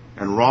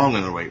and wrong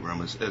in the weight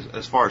room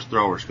as far as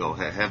throwers go,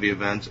 heavy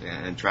events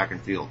and track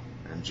and field.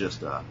 And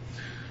just,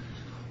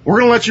 we're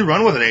going to let you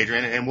run with it,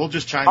 Adrienne, and we'll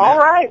just chime in. All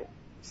right.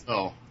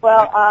 So,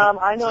 well,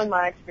 I know in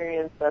my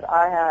experience that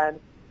I had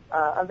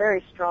a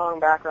very strong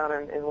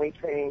background in weight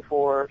training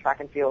for track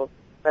and field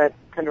that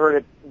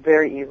converted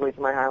very easily to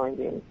my Highland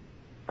Games.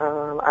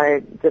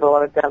 I did a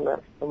lot of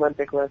deadlifts,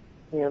 Olympic lifts,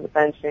 the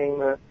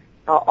benching,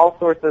 all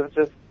sorts of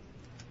just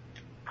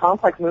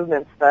complex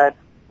movements that,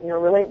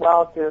 relate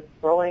well to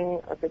throwing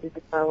a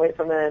 56-pound weight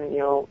from men,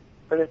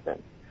 for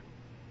distance.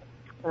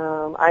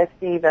 I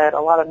see that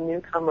a lot of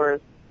newcomers,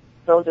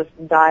 they'll just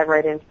dive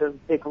right into those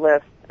big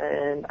lifts,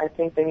 and I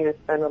think they need to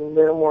spend a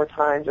little more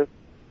time just,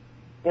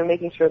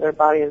 making sure their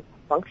body is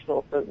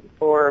functional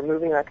for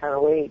moving that kind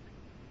of weight.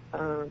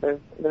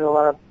 There's a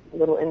lot of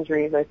little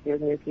injuries I see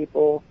with new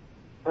people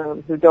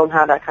who don't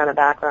have that kind of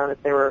background.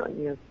 If they were,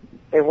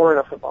 they weren't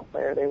a football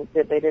player, they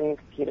didn't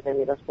compete in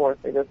any of the sports.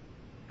 They just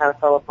kind of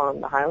fell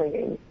upon the Highland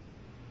Games,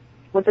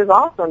 which is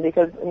awesome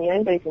because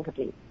anybody can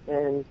compete,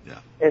 and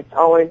it's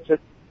always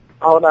just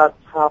all about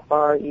how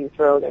far you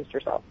throw against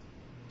yourself.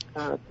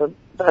 So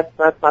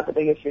that's not the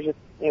big issue. Just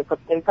in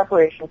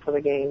preparation for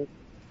the games,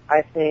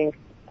 I think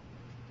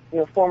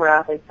former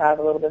athletes have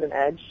a little bit of an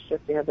edge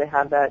just because they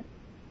have that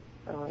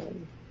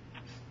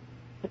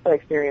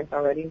experience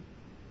already.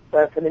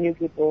 But for the new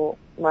people,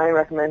 my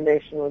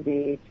recommendation would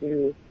be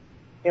to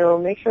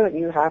make sure that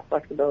you have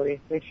flexibility.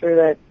 Make sure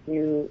that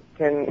you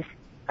can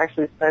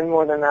actually spend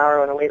more than an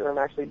hour in a weight room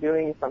actually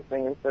doing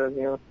something instead of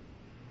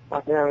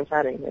walking around and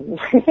chatting. And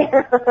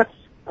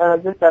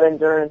just that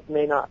endurance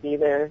may not be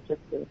there.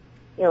 Just to,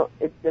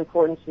 it's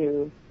important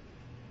to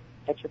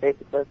get your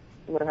basic lifts,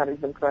 learn how to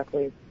do them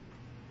correctly,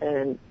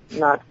 and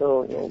not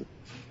go,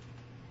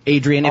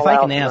 Adrienne, if I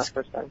can ask,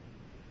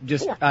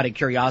 out of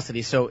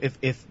curiosity, so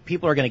if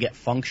people are going to get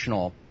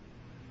functional,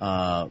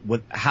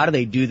 How do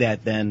they do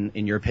that then,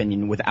 in your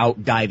opinion,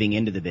 without diving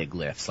into the big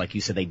lifts? Like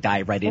you said, they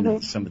dive right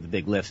into some of the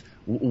big lifts.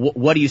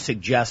 What do you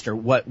suggest, or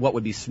what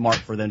would be smart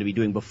for them to be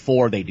doing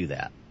before they do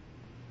that?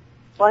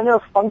 Well, I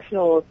know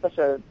functional is such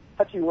a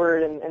touchy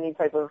word in any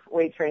type of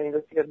weight training,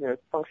 just because there's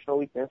functional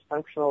weakness,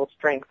 functional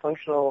strength,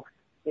 functional,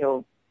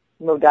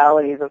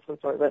 modalities of some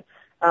sort. But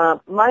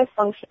my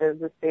function is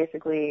just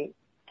basically,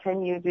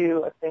 can you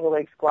do a single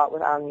leg squat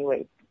without any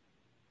weight?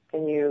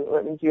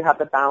 Do you have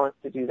the balance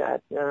to do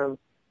that?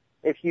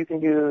 If you can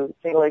do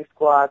single leg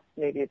squats,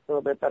 maybe it's a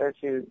little bit better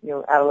to,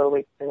 add a little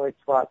weight to single leg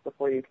squats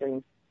before you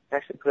can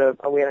actually put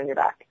a weight on your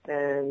back.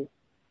 And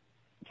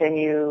can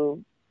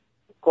you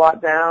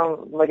squat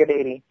down like a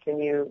baby? Can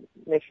you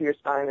make sure your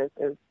spine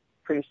is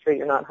pretty straight?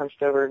 You're not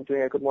hunched over and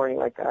doing a good morning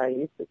like I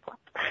used to squat.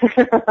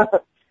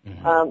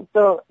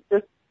 So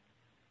just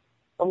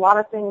a lot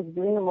of things,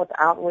 doing them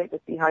without weight to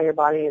see how your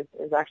body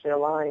is actually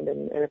aligned,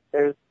 and if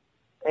there's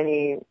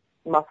any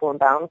muscle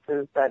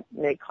imbalances that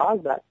may cause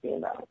that to be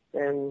imbalanced.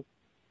 And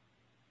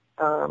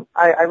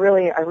I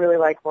really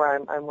like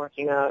where I'm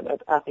working out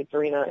at Athletes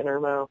Arena in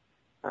Irmo.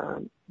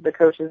 The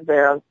coaches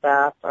there on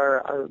staff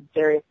are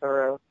very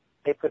thorough.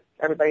 They put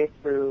everybody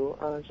through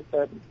just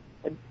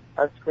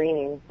a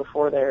screening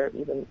before their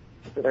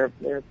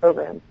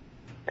programs,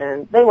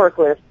 and they work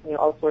with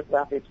all sorts of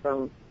athletes,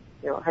 from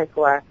high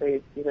school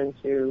athletes even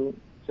to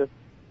just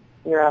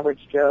your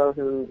average Joe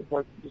who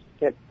wants to just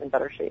get in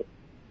better shape.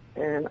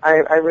 And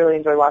I really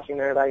enjoy watching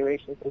their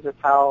evaluations, and just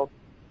how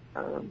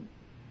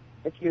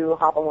if you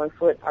hop on one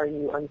foot, are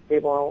you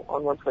unstable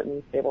on one foot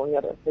and stable on the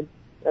other?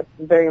 That's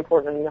very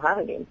important in the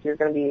Highland Games. You're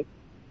going to be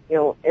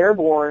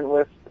airborne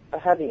with a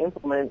heavy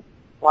implement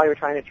while you're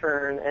trying to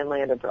turn and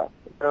land a thrust.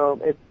 So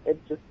it's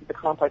just a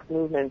complex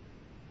movement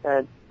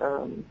that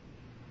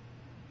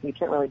you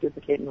can't really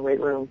duplicate in the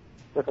weight room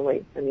with a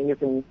weight. I mean, you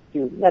can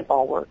do net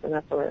ball work and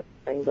that sort of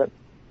thing, but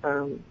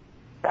to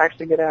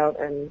actually get out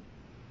and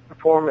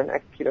perform and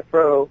execute a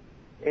throw,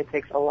 it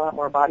takes a lot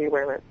more body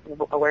awareness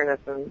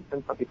than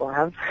some people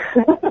have.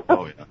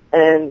 Oh, yeah.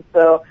 And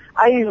so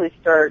I usually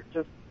start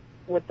just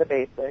with the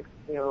basics.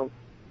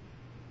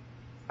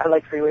 I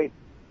like free weights.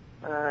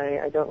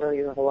 I don't really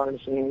use a whole lot of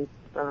machines,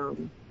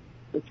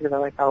 just because I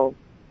like how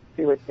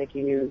free weights make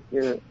you use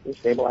your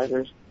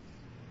stabilizers.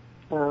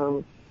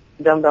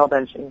 Dumbbell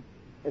benching.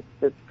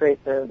 It's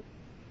great to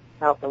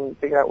help them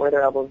figure out where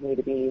their elbows need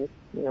to be,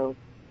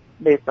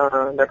 based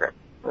on their grip.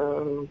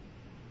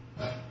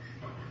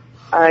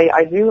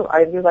 I do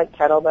like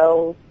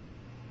kettlebells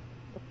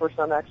for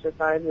some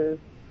exercises.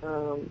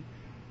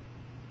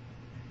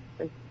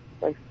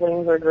 Like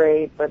slings are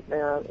great, but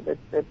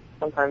it's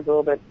sometimes a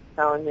little bit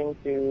challenging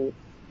to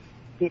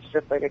teach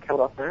just like a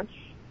kettlebell snatch.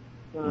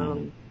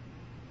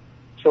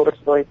 Shoulder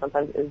stability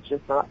sometimes is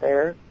just not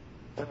there,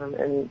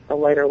 and a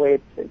lighter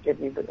weight to give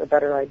you a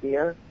better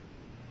idea.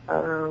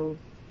 But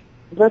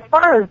as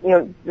far as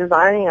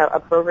designing a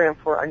program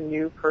for a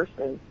new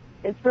person,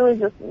 it's really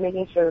just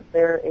making sure that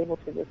they're able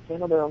to just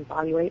handle their own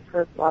body weight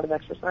for a lot of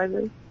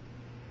exercises.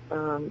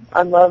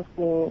 I love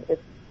seeing if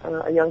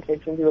a young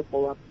kid can do a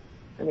pull-up.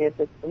 I mean,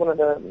 it's one of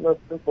the most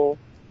simple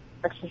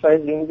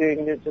exercises you can do. You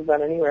can do it just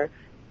about anywhere.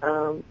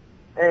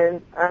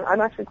 And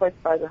I'm actually quite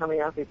surprised at how many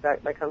athletes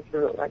that come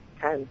through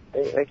can.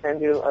 They can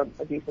do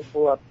a decent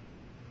pull-up,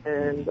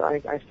 and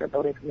I start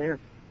building from there.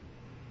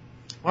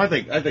 Well,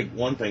 I think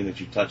one thing that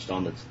you touched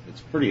on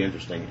that's pretty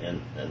interesting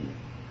and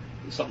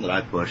something that I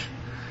push.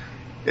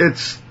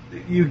 It's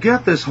you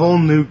get this whole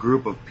new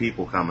group of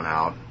people coming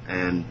out,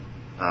 and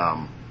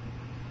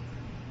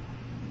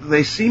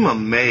they seem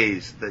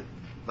amazed that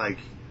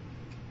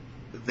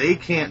they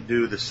can't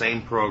do the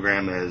same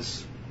program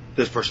as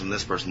this person,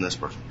 this person, this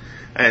person.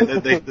 And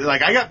they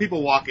I got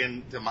people walk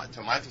into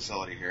my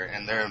facility here,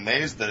 and they're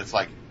amazed that it's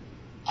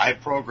I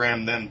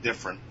program them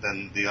different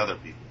than the other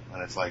people.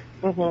 And it's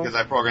because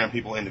I program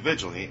people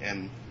individually,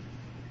 and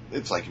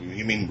it's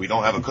you mean we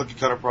don't have a cookie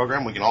cutter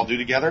program we can all do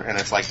together? And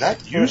it's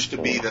that used to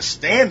be the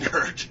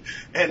standard,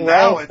 and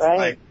now it's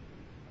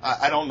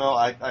I don't know.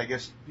 I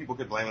guess people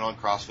could blame it on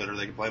CrossFit, or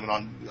they could blame it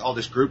on all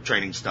this group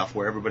training stuff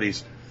where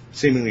everybody's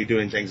seemingly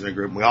doing things in a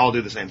group, and we all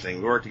do the same thing.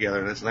 We work together,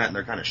 and this and that, and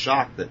they're kind of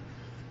shocked that,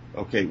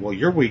 okay, well,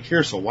 you're weak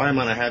here, so why am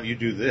I going to have you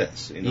do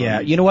this? Yeah,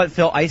 you know what,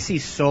 Phil? I see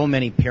so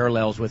many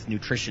parallels with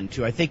nutrition,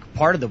 too. I think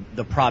part of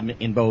the problem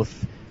in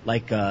both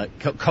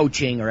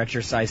coaching or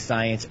exercise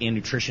science and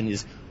nutrition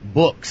is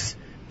books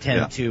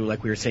tend to,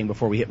 like we were saying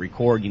before we hit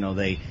record,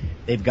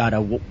 they've got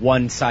a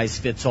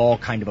one-size-fits-all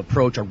kind of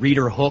approach, a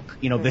reader hook.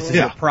 This is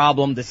your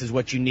problem, this is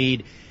what you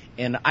need.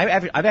 And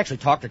I've actually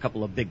talked to a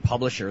couple of big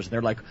publishers, and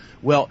they're like,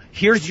 well,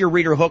 here's your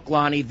reader hook,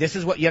 Lonnie. This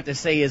is what you have to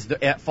say is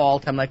at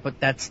fault. I'm like, but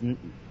that's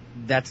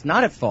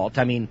not at fault.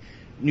 I mean,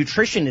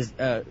 nutrition is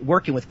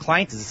working with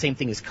clients is the same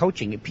thing as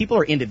coaching. People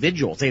are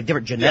individuals. They have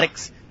different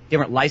genetics,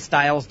 different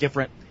lifestyles,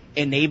 different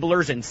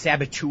enablers and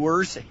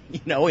saboteurs,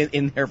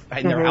 in their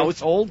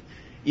household,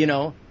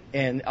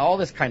 and all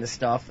this kind of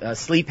stuff.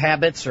 Sleep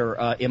habits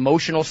or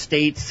emotional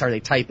states. Are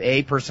they type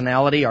A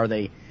personality? Are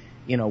they,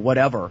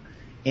 whatever?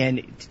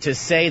 And to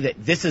say that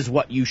this is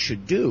what you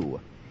should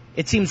do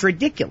it seems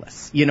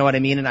ridiculous. You know what I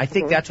mean? And I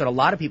think that's what a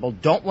lot of people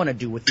don't want to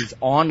do with these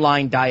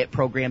online diet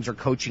programs or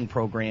coaching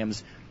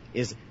programs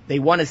is they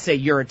want to say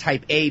you're a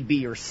type A,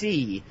 B, or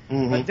C,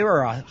 but there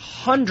are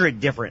 100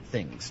 different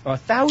things, or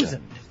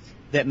 1,000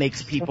 that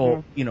makes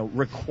people,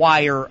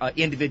 require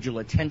individual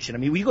attention. I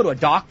mean, when you go to a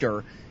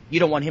doctor, you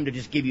don't want him to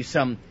just give you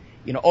some,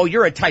 oh,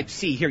 you're a type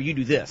C, here, you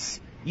do this.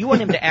 You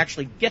want him to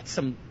actually get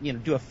some,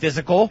 do a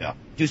physical,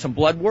 do some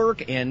blood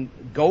work, and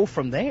go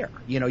from there.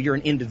 You're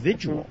an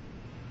individual.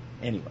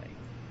 Anyway.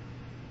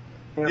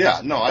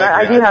 Yeah, no,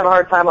 I do have a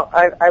hard time.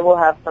 I will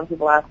have some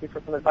people ask me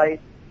for some advice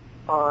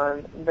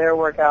on their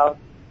workouts,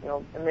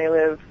 and they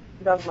live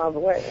 2,000 miles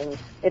away.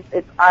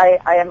 And I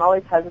am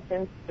always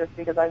hesitant just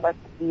because I'd like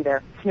to be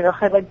there.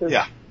 I'd like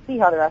to see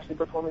how they're actually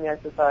performing the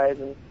exercise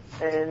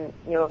and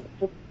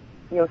just,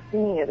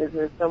 seeing it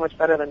is so much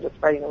better than just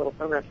writing a little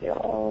program to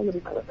you'll be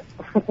fine with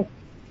it.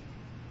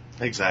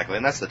 Exactly,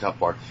 and that's the tough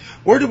part.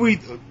 Where do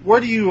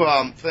you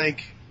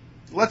think,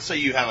 let's say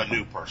you have a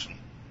new person,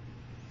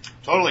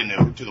 totally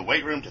new, to the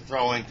weight room, to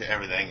throwing, to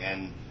everything,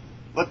 and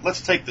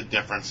let's take the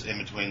difference in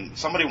between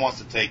somebody wants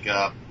to take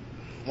up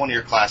one of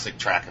your classic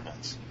track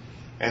events,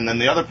 and then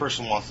the other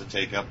person wants to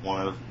take up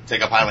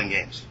Highland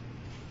Games.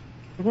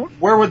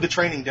 Where would the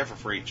training differ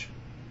for each?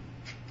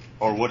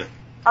 Or would it?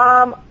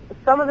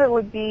 Some of it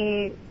would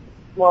be,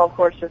 well, of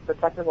course, just the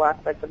technical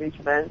aspects of each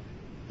event.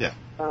 Yeah.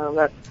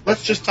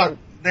 Let's just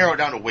narrow it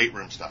down to weight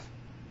room stuff,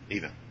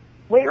 even.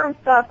 Weight room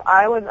stuff,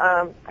 I would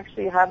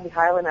actually have the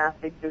Highland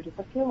athletes do just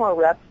a few more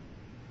reps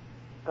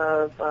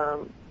of,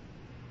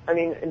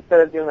 instead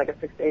of doing like a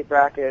 6 to 8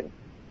 bracket,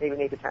 maybe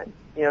an 8 to 10.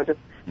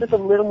 Just a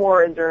little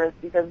more endurance,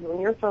 because when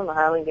you're throwing the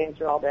Highland Games,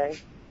 you're all day.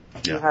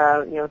 You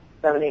have,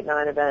 7, 8,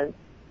 9 events.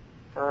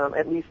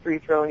 At least 3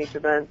 throw in each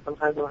event.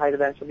 Sometimes in the height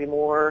events will be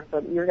more. So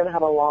you're going to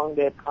have a long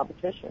day of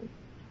competition.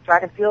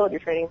 Track and field, you're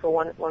training for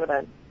one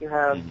event. You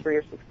have 3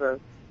 or 6 throws.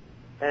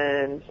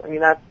 And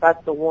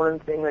that's the one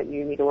thing that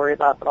you need to worry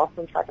about. But also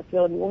in track and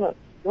field, you want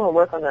to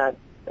work on that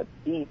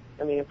speed.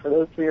 For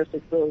those 3 or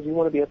 6 throws, you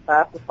want to be as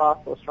fast as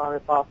possible, as strong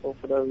as possible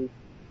for those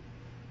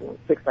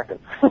 6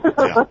 seconds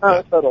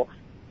total.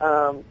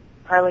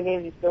 Highland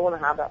Games, you still want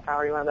to have that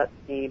power, you want to have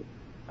that speed,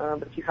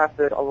 but you have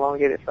to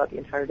elongate it throughout the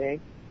entire day.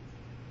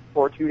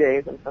 For 2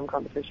 days in some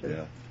competition.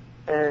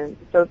 Yeah. And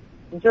so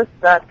just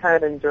that kind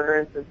of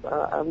endurance is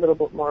a little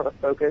bit more of a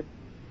focus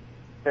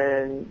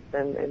than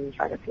in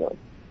track and field.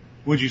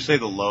 Would you say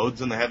the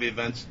loads in the heavy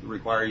events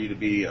require you to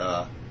be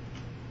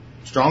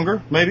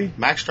stronger, maybe,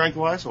 max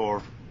strength-wise,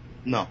 or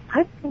no?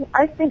 I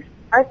think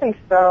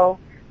so.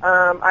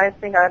 I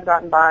think I've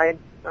gotten by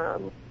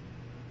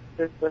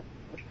just with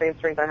the same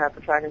strength I have for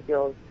track and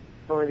field,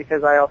 only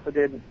because I also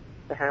did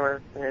the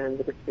hammer and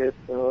the discus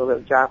and a little bit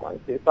of javelin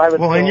too.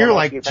 So and you're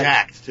like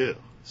jacked too.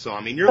 So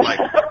you're like.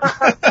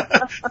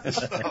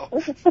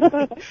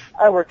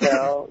 I work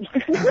out.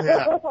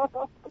 Yeah.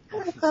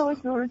 I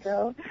like to work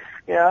out.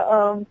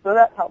 Yeah. So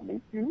that helped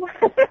me too.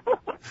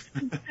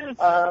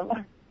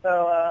 But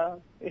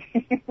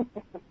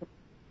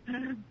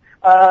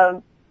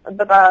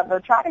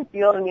the track and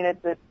field,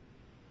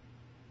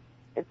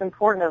 it's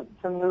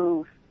important to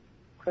move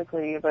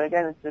quickly, but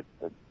again, it's just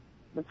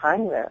the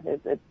time there.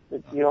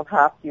 You don't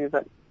have to use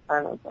it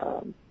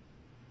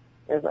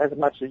as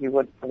much as you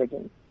would for the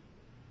game.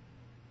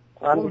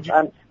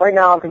 Right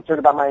now, I'm concerned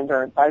about my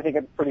endurance. I think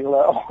it's pretty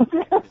low.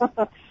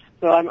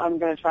 So I'm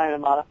going to try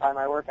and modify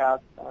my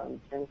workouts to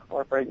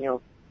incorporate,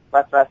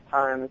 less rest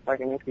time so I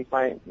can increase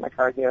my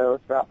cardio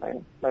throughout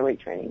my weight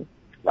training.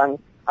 I'm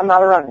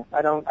not a runner.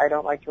 I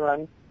don't like to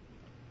run.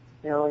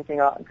 The only thing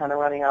kind of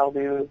running I'll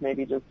do is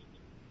maybe just,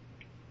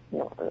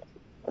 a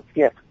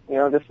skip.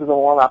 This is a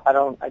warm up. I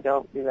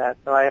don't do that.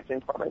 So I have to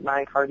incorporate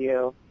my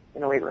cardio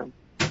in a weight room.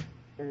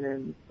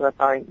 And so that's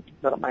how I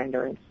build up my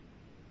endurance.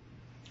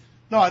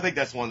 No, I think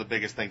that's one of the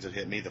biggest things that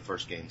hit me the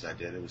first games I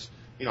did. It was,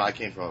 I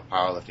came from a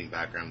powerlifting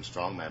background and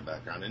strongman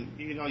background, and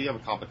you have a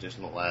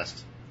competition that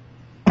lasts,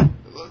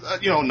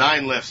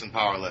 9 lifts in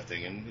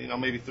powerlifting, and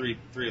maybe three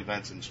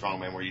events in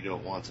strongman where you do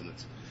it once, and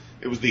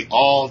it was the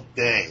all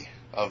day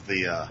of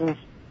the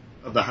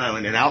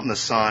Highland and out in the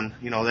sun.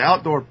 The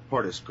outdoor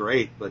part is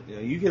great, but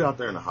you get out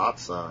there in the hot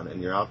sun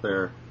and you're out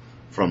there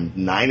from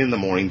 9 in the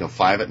morning till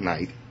 5 at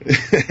night,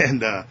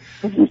 and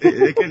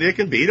it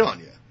can beat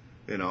on you,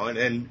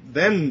 and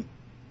then.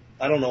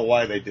 I don't know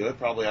why they do it,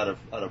 probably out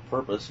of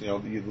purpose. You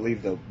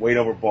leave the weight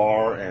over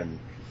bar and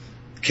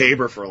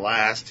caber for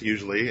last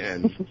usually,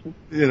 and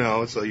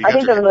so you. I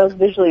think they're the most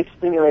visually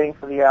stimulating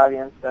for the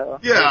audience, so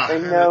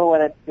they know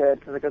when it's good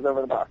because it goes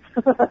over the bar.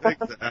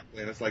 Exactly,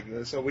 and it's like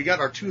so we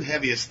got our 2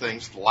 heaviest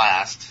things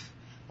last,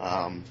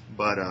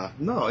 but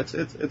no,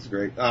 it's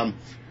great.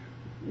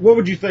 What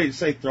would you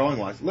say throwing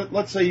wise?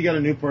 Let's say you got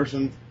a new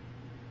person.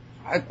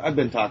 I've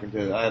been talking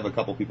to. I have a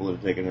couple people that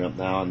are taking it up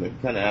now, and they're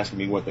kind of asking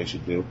me what they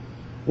should do.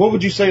 What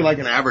would you say like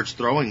an average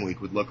throwing week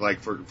would look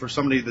like for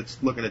somebody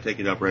that's looking to take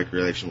it up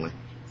recreationally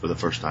for the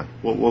first time?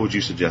 What would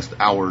you suggest?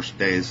 Hours,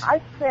 days?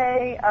 I'd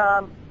say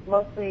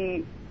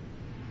mostly,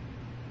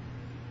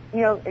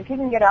 if you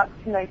can get out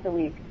 2 nights a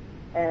week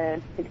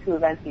and stick to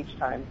events each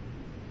time,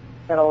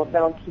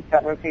 that'll keep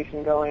that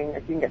rotation going.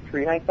 If you can get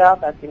 3 nights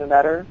out, that's even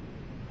better.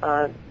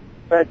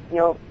 But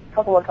a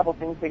couple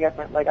things to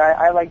get. Like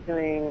I like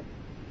doing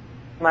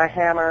my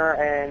hammer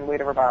and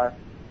weight over bar.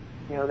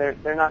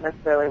 They're not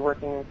necessarily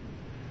working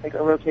like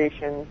a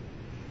rotation,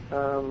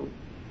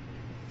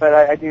 but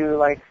I do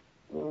like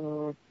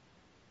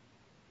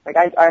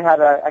I have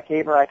a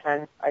caber I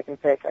can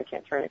pick. I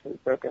can't turn it because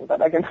it's broken,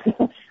 but I can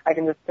I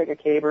can just pick a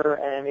caber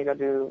and maybe I'll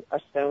do a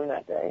stone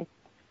that day.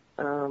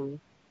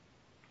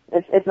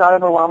 It's not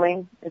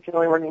overwhelming if you're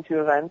only working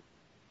 2 events.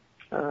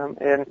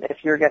 And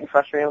if you're getting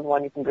frustrated with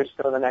one, you can just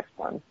go to the next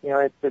one.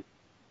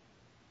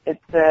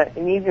 It's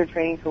an easier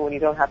training tool when you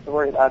don't have to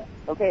worry about,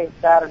 okay,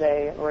 it's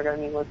Saturday, we're going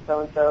to meet with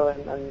so-and-so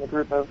and a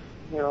group of,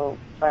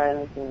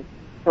 friends, and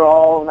for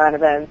all 9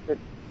 events,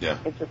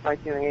 it's just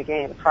like doing a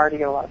game. It's hard to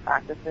get a lot of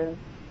practice in.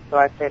 So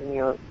I'd say,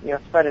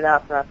 spread it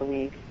out throughout the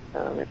week.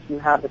 If you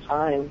have the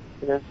time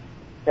to just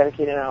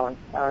dedicate an hour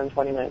and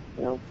 20 minutes,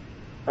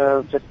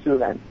 of just 2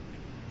 events.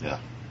 Yeah.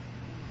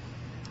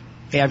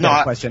 Hey, I've got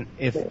a question,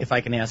 if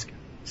I can ask.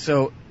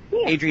 So,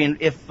 Adrian,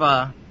 if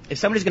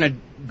somebody's going to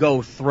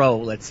go throw,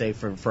 let's say,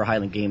 for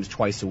Highland Games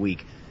twice a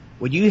week,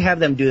 would you have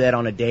them do that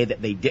on a day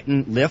that they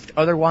didn't lift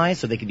otherwise,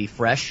 so they could be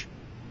fresh?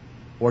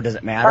 Or does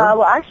it matter?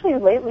 Well, actually,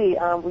 lately,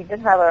 we did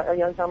have a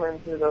young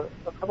gentleman who's a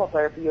football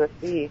player for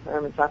USC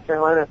in South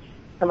Carolina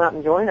come out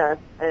and join us,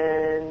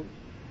 and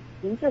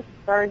he just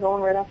started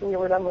going right after we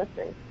were done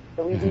lifting.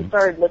 So we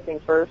started lifting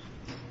first,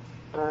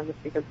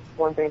 just because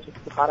one thing, it's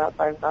just too hot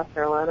outside in South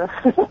Carolina.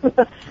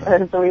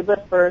 And so we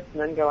lift first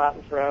and then go out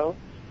and throw.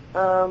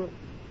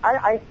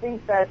 I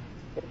think that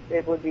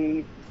it would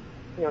be,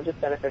 just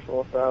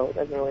beneficial to throw. It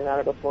doesn't really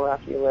matter before or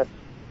after you lift.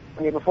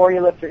 I mean, before you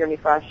lift, you're going to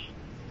be fresh,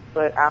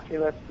 but after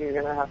you lift, you're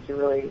going to have to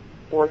really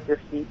work your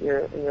feet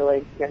and your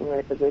legs, get in the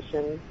right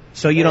position.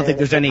 So you don't think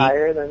there's any...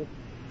 Then,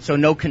 so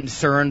no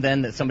concern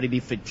then that somebody be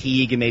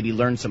fatigued and maybe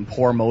learn some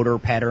poor motor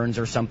patterns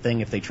or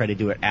something if they try to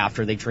do it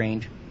after they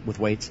trained with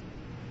weights?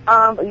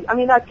 I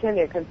mean, that can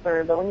be a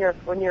concern, but when you're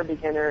a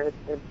beginner,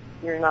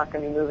 you're not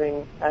going to be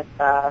moving as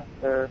fast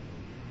or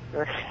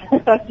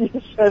as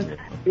you should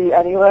be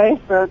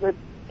anyway. So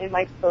it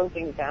might slow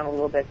things down a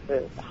little bit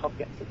to help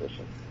get in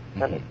position.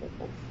 That makes sense.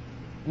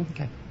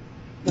 Okay.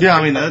 Yeah,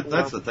 I mean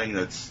that's the thing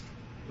that's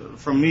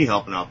from me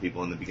helping out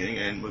people in the beginning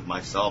and with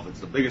myself. It's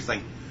the biggest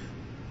thing.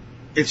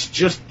 It's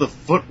just the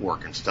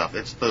footwork and stuff.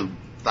 It's the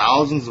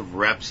thousands of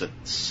reps at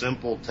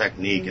simple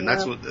technique, and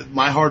that's what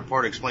my hard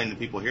part explaining to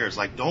people here is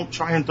like, don't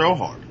try and throw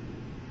hard.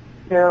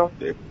 No.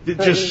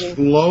 Just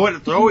slow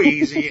it, throw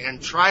easy,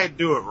 and try to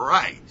do it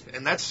right.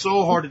 And that's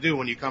so hard to do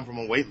when you come from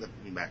a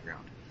weightlifting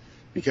background,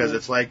 because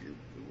it's like,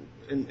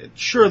 and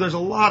sure, there's a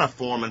lot of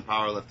form in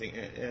powerlifting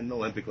and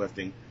Olympic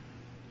lifting,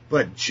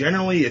 but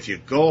generally, if you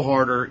go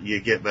harder, you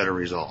get better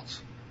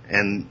results.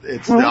 And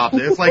it's the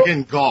opposite. It's like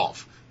in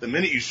golf. The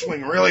minute you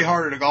swing really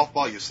hard at a golf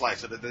ball, you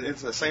slice it.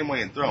 It's the same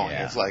way in throwing.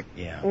 Yeah. It's like,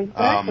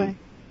 exactly.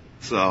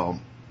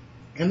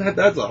 And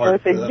that's a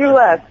hard thing. Do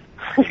less.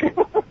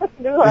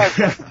 Do less.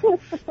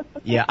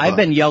 Yeah, I've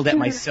been yelled at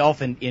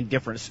myself in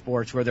different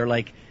sports where they're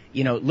like,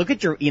 look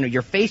at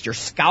your face, you're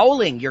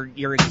scowling,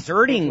 you're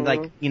exerting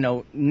like,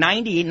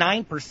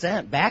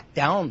 99%, back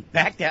down,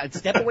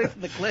 step away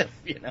from the cliff,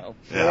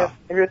 Yeah.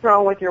 If you're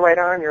throwing with your right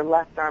arm, your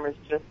left arm is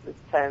just as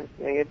tense.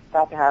 You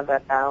have to have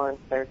that balance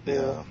there too.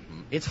 Yeah.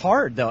 It's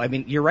hard though. I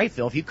mean, you're right,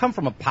 Phil. If you come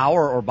from a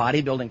power or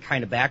bodybuilding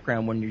kind of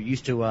background when you're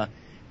used to,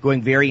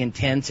 going very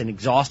intense and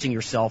exhausting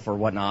yourself or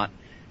whatnot,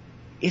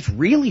 it's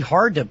really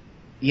hard to,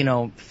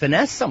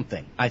 finesse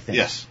something, I think.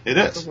 Yes, it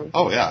is.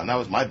 Oh yeah, and that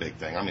was my big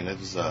thing. I mean, it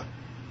was,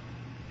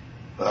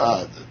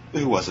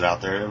 who was it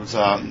out there? It was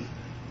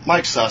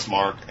Mike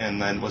Sussmark,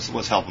 and then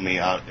was helping me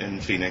out in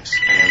Phoenix,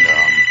 and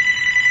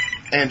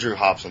Andrew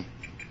Hobson.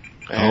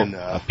 And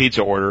a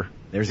pizza order.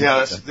 There's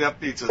that's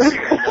pizzas.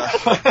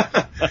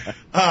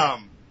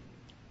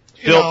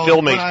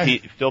 Phil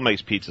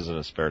makes pizzas in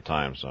his spare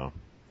time, so.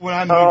 When I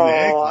moved to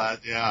the A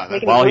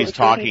class, while he's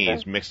talking,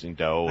 he's mixing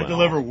dough. I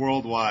deliver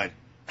worldwide.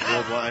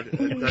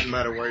 It doesn't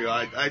matter where you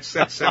are. I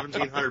sent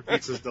 1,700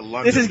 pizzas to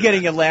London. This is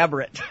getting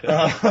elaborate.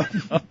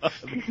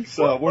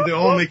 So we're the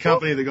only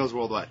company that goes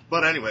worldwide.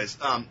 But anyways,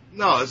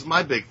 no, it's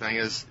my big thing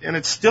is, and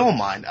it's still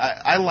mine.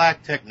 I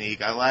lack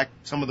technique. I lack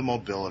some of the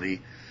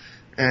mobility.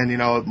 And,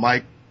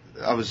 Mike,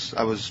 I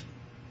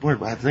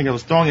think I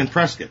was throwing in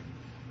Prescott.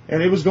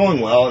 And it was going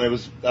well, and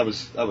I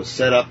was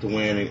set up to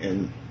win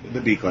in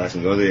the B class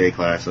and go to the A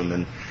class, and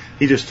then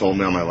he just told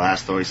me on my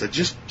last throw, he said,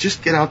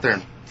 just get out there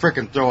and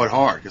frickin' throw it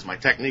hard, because my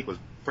technique was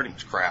pretty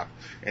much crap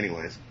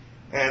anyways.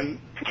 And,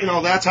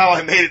 that's how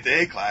I made it to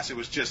A class. It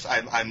was just,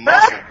 I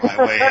muscled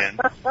my way in,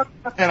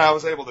 and I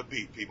was able to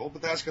beat people,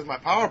 but that's because my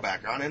power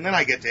background, and then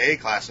I get to A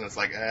class, and it's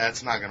like,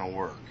 that's not gonna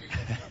work.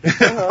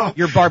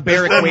 Your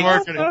barbaric weight.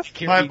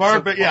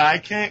 I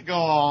can't go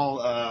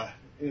all,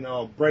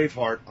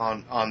 Braveheart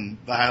on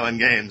the Highland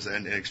Games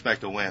and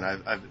expect to win.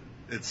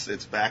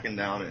 It's backing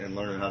down and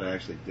learning how to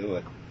actually do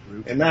it.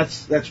 And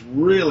that's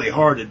really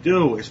hard to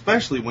do,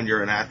 especially when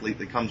you're an athlete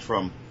that comes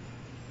from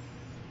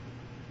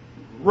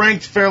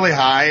ranked fairly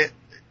high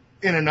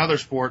in another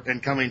sport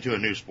and coming to a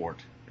new sport.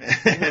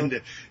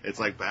 And it's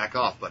like, back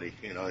off, buddy.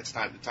 It's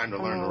time to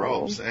learn the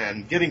ropes.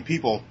 And getting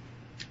people,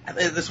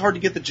 it's hard to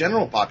get the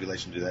general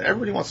population to do that.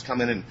 Everybody wants to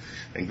come in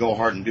and go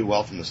hard and do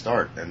well from the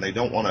start, and they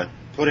don't want to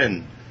put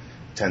in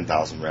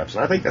 10,000 reps.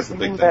 And I think that's the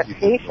big thing. That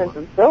patience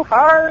is so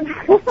hard.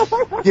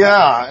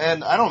 Yeah,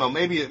 and I don't know,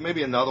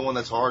 maybe another one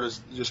that's hard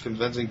is just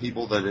convincing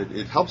people that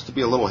it helps to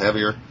be a little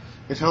heavier.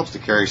 It helps to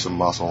carry some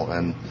muscle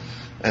and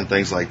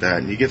things like that.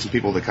 And you get some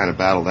people that kind of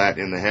battle that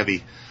in the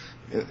heavy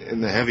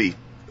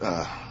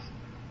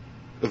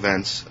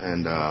events.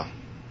 And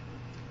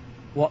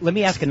well, let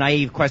me ask a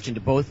naive question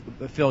to both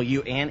Phil,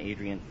 you and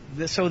Adrian.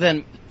 So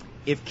then,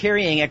 if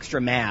carrying extra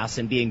mass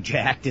and being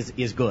jacked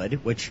is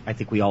good, which I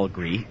think we all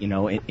agree,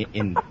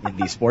 in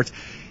these sports.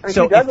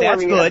 So if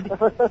that's good,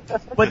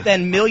 but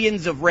then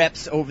millions of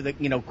reps over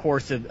the,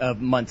 course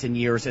of months and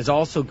years is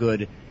also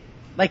good.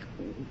 Like,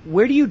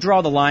 where do you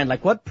draw the line?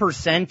 Like, what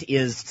 %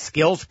 is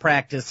skills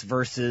practice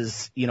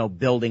versus,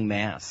 building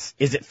mass?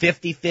 Is it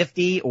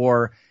 50-50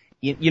 or,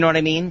 you know what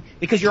I mean?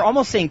 Because you're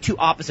almost saying two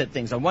opposite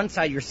things. On one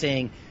side, you're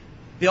saying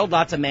build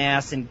lots of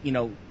mass and,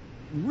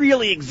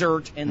 really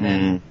exert, and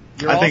then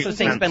you're also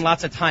saying spend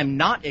lots of time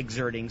not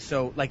exerting.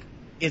 So, like,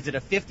 is it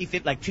a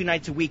 50-50, like 2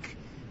 nights a week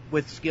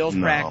with skills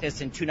practice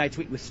and 2 nights a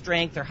week with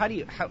strength, or how do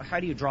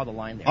you draw the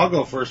line there? I'll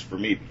go first for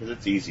me because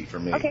it's easy for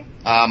me. Okay.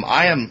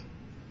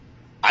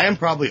 I am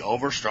probably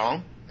over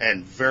strong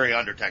and very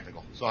under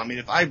technical. So, I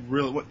mean,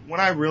 when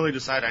I really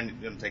decide I'm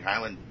going to take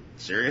Highland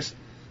serious,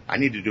 I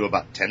need to do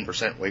about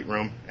 10% weight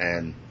room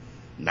and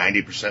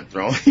 90%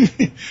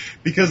 throwing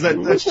because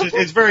that's just,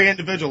 it's very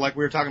individual. Like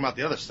we were talking about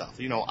the other stuff,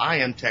 I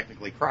am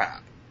technically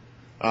crap.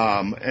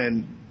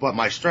 But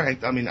my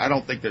strength, I mean, I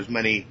don't think there's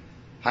many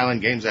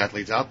Highland Games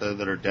athletes out there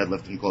that are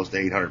deadlifting close to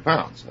 800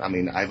 pounds. I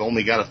mean, I've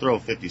only got to throw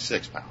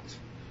 56 pounds.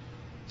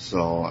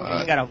 So,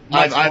 I've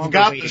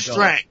got the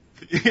strength.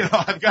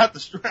 I've got the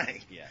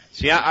strength. Yeah.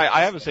 See,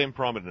 I have the same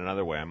problem in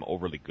another way. I'm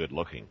overly good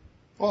looking.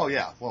 Oh,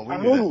 yeah. Well, we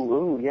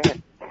knew yeah.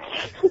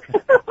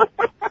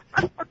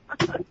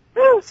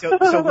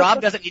 So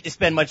Rob doesn't need to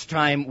spend much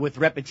time with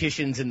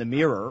repetitions in the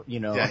mirror,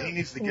 Yeah, he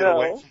needs to get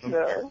away from the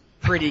mirror.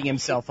 Prettying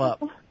himself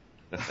up.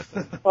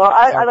 Well,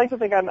 I like to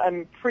think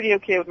I'm pretty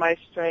okay with my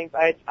strength.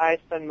 I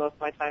spend most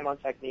of my time on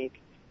technique.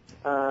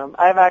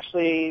 I've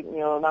actually,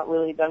 not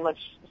really done much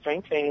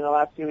strength training the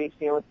last few weeks,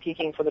 with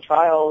peaking for the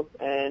trials,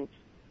 and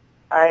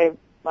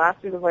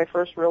last week was my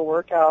first real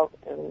workout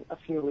in a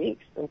few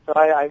weeks, and so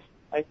I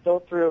still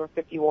threw over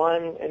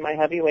 51 in my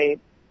heavyweight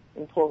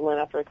in Portland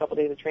after a couple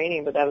days of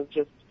training, but that was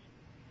just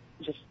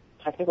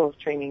technical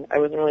training. I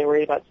wasn't really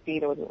worried about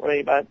speed. I wasn't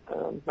worried about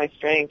my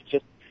strength,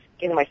 just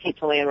getting my feet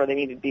to land where they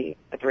needed to be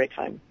at the right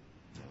time.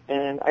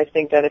 And I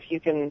think that if you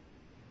can,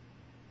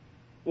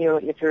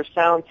 if you're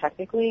sound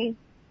technically,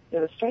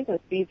 the strength and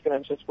speed's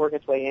going to just work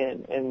its way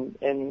in,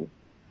 and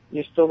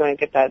you're still going to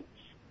get that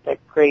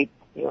great,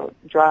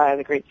 drive,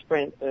 the great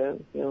sprint,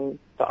 the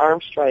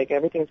arm strike,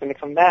 everything's going to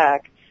come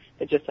back,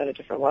 but just at a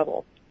different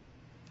level.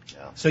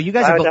 Yeah. So you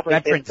guys are both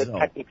veterans, though.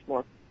 Techniques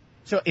more.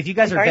 So if you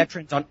guys are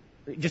veterans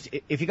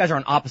if you guys are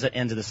on opposite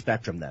ends of the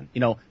spectrum, then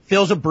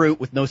Phil's a brute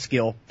with no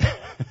skill.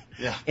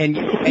 Yeah. And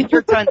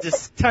you're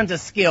tons of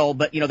skill,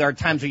 but there are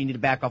times where you need to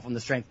back off on the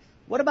strength.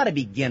 What about a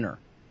beginner?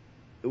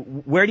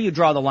 Where do you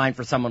draw the line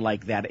for someone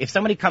like that? If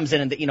somebody comes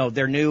in and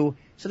they're new,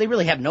 so they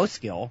really have no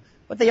skill,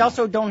 but they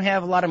also don't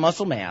have a lot of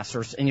muscle mass,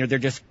 and they're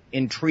just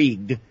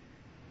intrigued.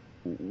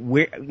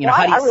 Where how do you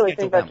I really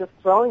think them? that just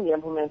throwing the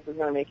implements is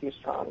going to make you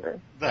stronger.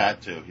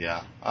 That too,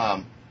 yeah.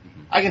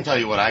 I can tell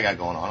you what I got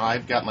going on.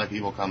 I've got my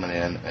people coming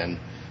in, and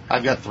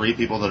I've got 3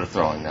 people that are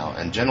throwing now.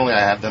 And generally,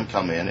 I have them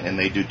come in and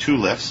they do 2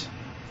 lifts,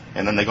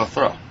 and then they go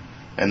throw,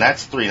 and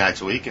that's 3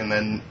 nights a week. And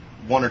then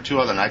 1 or 2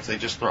 other nights they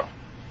just throw.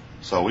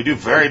 So we do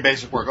very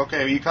basic work.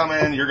 Okay, you come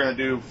in, you're going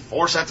to do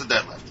 4 sets of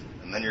deadlift,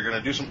 and then you're going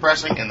to do some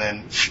pressing, and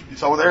then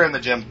so they're in the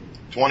gym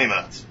 20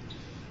 minutes,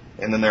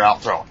 and then they're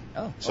out throwing.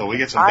 Oh, okay. So we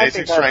get some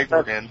basic strength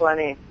work in.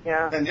 Plenty,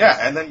 yeah.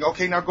 And then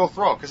now go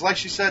throw. Because like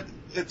she said,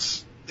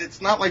 it's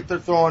not like they're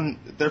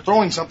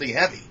throwing something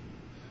heavy.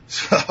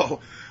 So,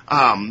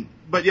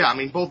 but yeah, I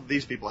mean, both of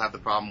these people have the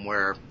problem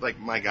where, like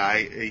my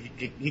guy,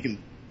 he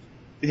can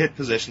hit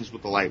positions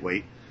with the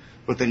lightweight,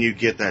 but then you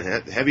get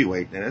that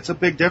heavyweight, and it's a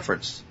big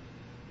difference,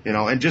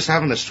 and just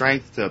having the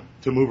strength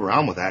to move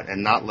around with that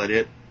and not let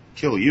it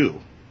kill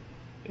you.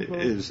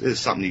 Is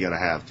something you got to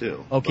have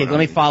too. Okay, let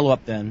me follow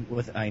up then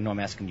with. I know I'm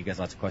asking you guys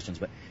lots of questions,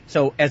 but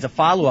so as a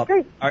follow up,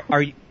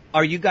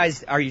 are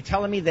you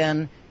telling me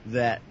then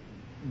that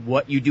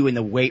what you do in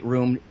the weight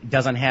room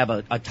doesn't have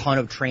a ton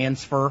of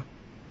transfer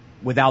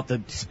without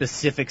the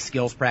specific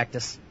skills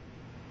practice?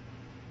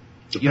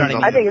 You know what I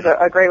mean? I think it's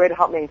a great way to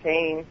help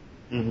maintain.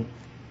 Mm-hmm.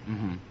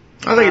 Mm-hmm.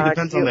 I think it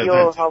depends on the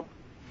event.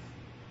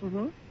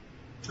 Mm-hmm.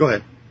 Go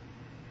ahead.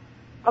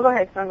 Oh, go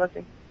ahead. I'm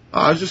listening.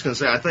 I was just going to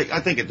say,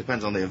 I think it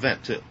depends on the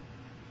event too.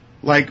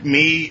 Like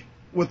me,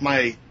 with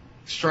my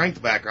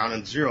strength background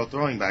and 0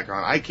 throwing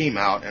background, I came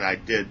out and I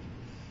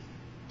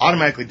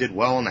automatically did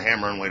well on the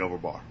hammer and weight over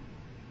bar.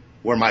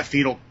 Where my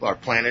feet are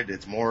planted,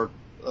 it's more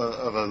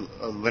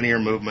a linear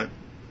movement,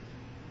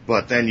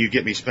 but then you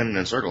get me spinning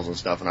in circles and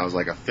stuff, and I was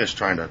like a fish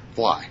trying to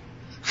fly.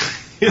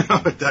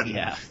 It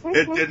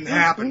didn't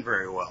happen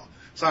very well.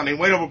 So I mean,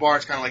 weight over bar,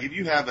 it's kind of like if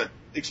you have an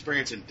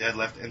experience in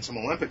deadlift and some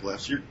Olympic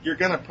lifts, you're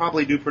gonna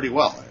probably do pretty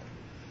well at it.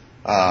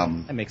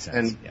 That makes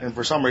sense. And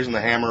for some reason,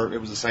 the hammer, it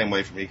was the same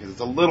way for me because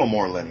it's a little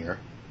more linear.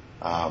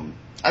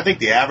 I think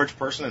the average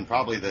person and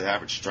probably the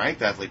average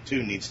strength athlete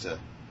too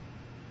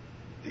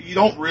you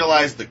don't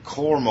realize the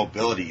core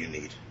mobility you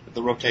need,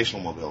 the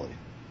rotational mobility.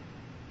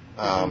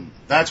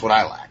 That's what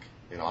I lack.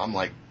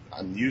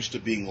 I'm used to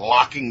being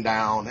locking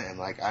down and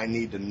like I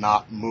need to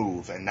not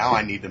move, and now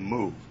I need to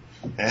move.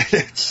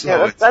 That's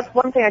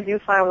one thing I do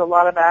find with a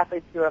lot of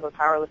athletes who have a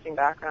powerlifting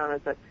background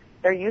is that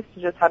they're used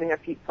to just having their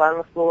feet flat on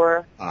the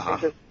floor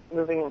and just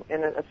moving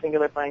in a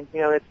singular plane.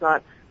 It's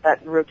not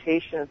that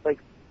rotation. It's like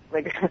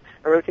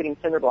a rotating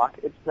cinder block.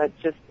 It's not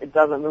just, it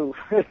doesn't move.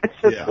 It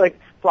just like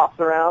flops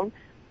around.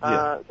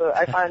 So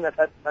I find that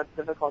that's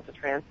difficult to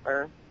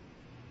transfer.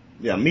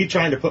 Yeah, me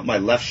trying to put my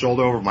left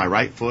shoulder over my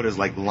right foot is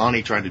like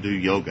Lonnie trying to do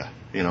yoga.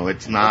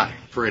 It's not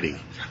pretty.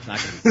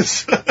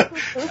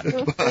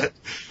 But,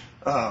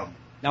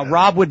 now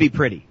Rob would be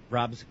pretty.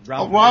 Rob. He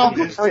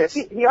already said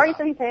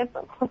he's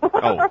handsome.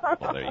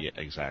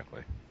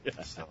 Exactly.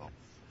 Yeah. So,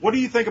 what do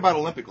you think about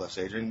Olympic lifts,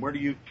 Adrian? Where do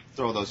you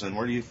throw those in?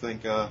 Where do you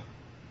think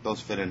those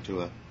fit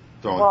into a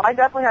throwing? Well, I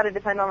definitely had to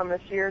depend on them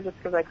this year just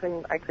because I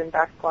couldn't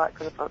back squat,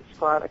 couldn't front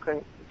squat, I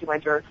couldn't do my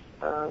jerks.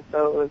 So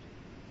it was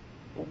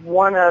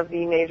one of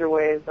the major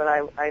ways that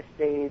I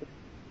stayed,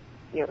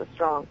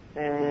 strong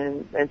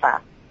and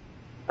fast.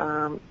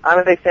 I'm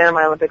a big fan of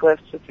my Olympic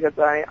lifts just because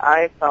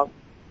I felt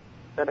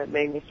that it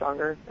made me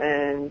stronger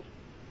and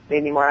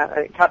made me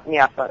it kept me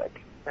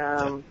athletic.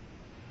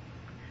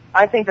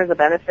 I think there's a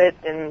benefit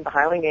in the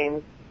Highland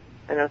Games.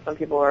 I know some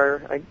people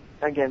are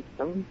against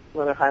them,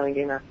 whether Highland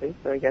Game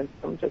athletes are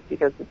against them just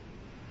because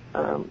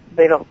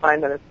they don't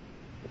find that it's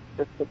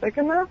specific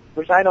enough,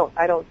 which I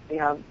don't see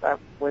how that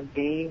would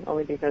be,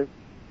 only because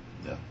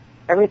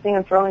everything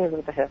in throwing is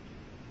with the hips.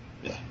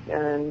 Yeah.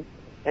 And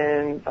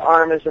the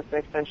arm is just an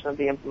extension of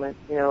the implement,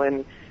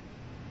 and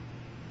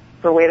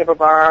for weight over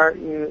bar,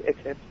 it's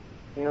hips.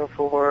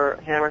 For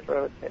hammer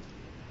throw, it's hips.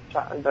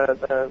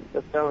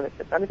 The stone, it's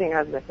hips. Everything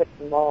has the hips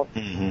involved.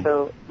 Mm-hmm.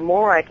 So the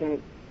more I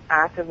can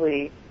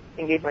actively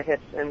engage my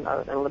hips in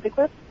an Olympic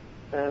lift,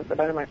 the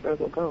better my throws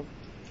will go.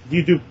 Do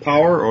you do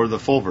power or the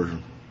full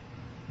version?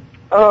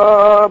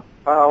 Power.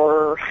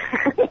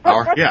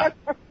 Power, yeah.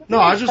 No,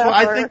 I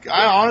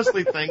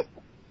honestly think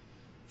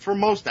for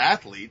most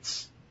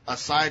athletes,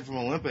 aside from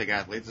Olympic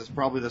athletes, it's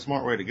probably the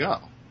smart way to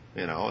go.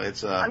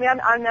 It's I mean,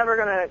 I'm never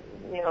gonna,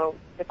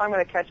 if I'm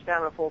gonna catch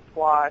down a full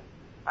squat,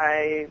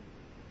 for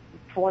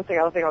one thing,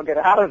 I don't think I'll get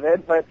out of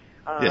it, but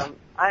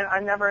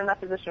I'm never in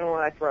that position when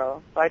I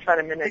throw, so I try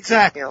to mimic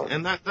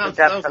and that's the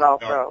depth that I'll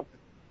throw.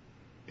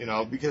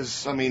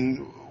 Because I mean,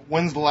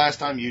 when's the last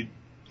time you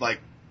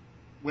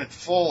went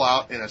full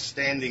out in a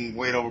standing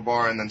weight over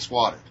bar and then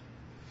squatted?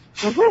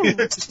 It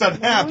just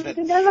doesn't happen. I've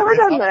never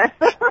done that.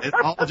 It's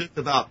all just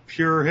about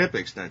pure hip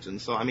extension.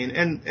 So I mean,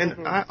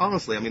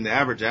 honestly, the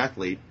average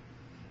athlete,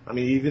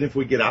 even if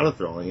we get out of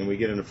throwing and we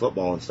get into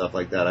football and stuff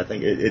like that, I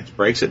think it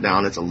breaks it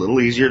down. It's a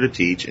little easier to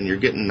teach, and you're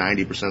getting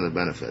 90% of the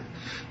benefit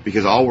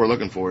because all we're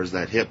looking for is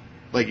that hip,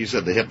 like you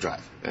said, the hip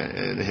drive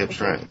and the hip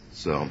strength.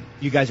 So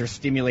you guys are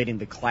stimulating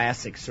the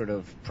classic sort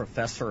of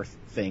professor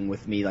thing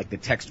with me, like the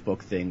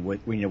textbook thing.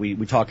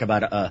 We talk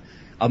about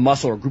a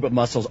muscle or group of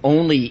muscles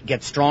only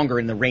get stronger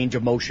in the range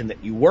of motion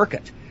that you work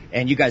it.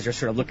 And you guys are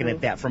sort of looking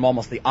at that from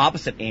almost the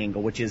opposite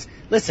angle, which is,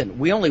 listen,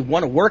 we only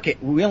want to work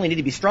it. We only need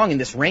to be strong in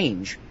this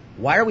range.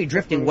 Why are we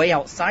drifting way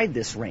outside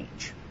this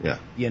range? Yeah.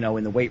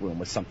 In the weight room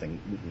with something,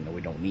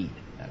 we don't need.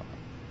 I don't know.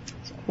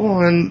 So. Well,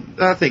 and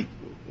I think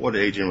what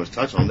Adrian was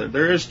touching on,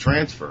 there is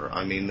transfer.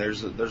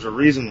 There's a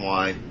reason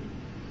why,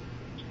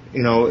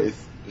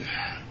 if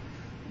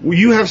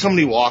you have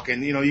somebody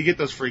walking, you get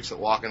those freaks that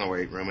walk in the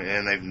weight room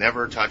and they've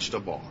never touched a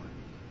bar,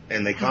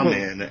 and they come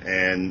in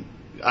and,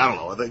 I don't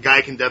know, the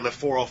guy can deadlift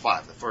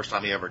 405 the first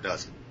time he ever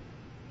does it.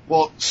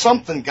 Well,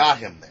 something got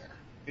him there.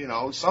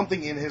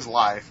 Something in his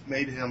life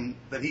made him,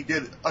 that he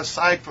did,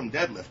 aside from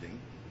deadlifting,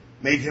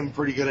 made him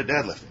pretty good at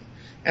deadlifting.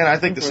 And I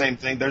think the same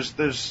thing,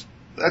 that's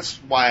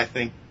why I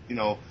think,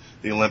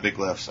 the Olympic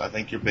lifts, I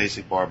think your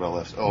basic barbell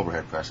lifts,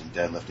 overhead pressing,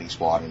 deadlifting,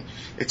 squatting,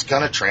 it's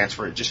going to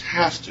transfer. It just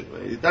has to.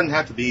 It doesn't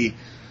have to be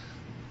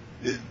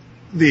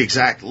the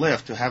exact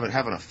lift to have it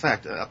have an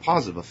effect, a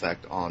positive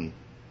effect on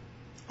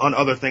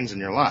other things in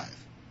your life.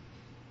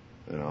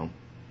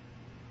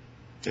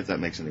 If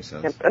that makes any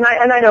sense. Yep. And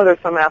I know there's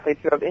some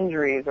athletes who have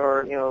injuries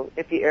or,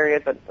 iffy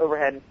areas that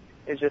overhead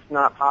is just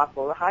not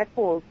possible. The high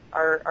pulls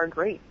are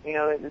great.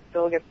 It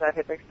still gets that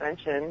hip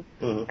extension,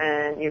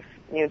 and you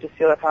just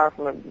feel that power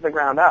from the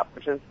ground up,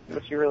 which is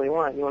what you really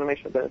want. You want to make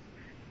sure that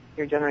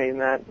you're generating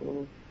that.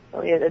 And so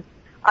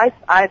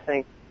I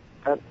think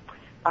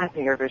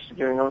everybody should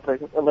do an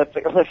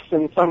elliptic lifts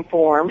in some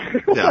form.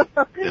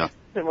 Yeah.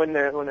 when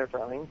they're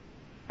throwing,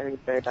 I think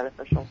it's very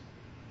beneficial.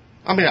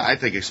 I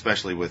think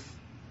especially with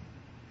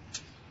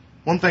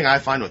one thing I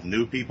find with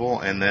new people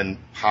and then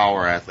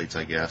power athletes,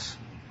 I guess,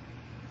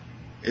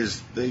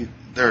 is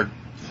they're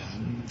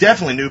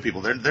definitely new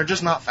people. They're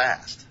just not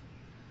fast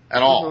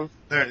at all.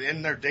 They're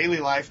in their daily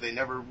life.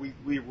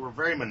 We're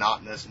very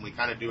monotonous, and we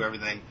kind of do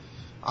everything.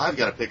 I've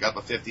got to pick up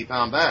a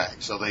 50-pound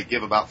bag, so they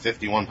give about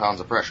 51 pounds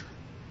of pressure.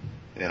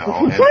 You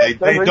know, and they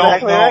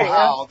don't know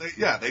how.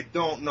 They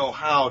don't know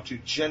how to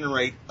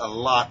generate a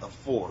lot of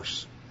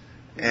force,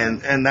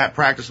 and that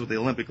practice with the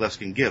Olympic lifts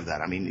can give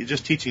that. I mean, you're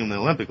just teaching them the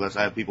Olympic lifts.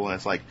 I have people, and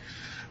it's like,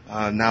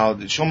 now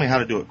show me how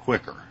to do it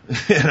quicker,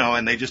 you know,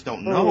 and they just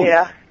don't know.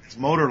 Yeah. It's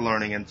motor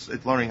learning, and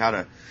it's learning how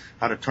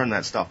to turn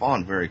that stuff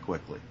on very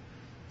quickly.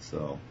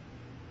 So,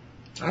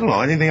 I don't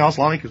know anything else,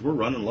 Lonnie, because we're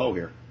running low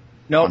here.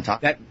 No,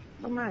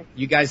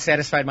 you guys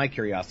satisfied my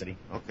curiosity.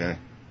 Okay.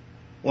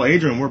 Well,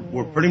 Adrian,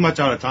 we're pretty much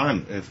out of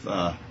time. If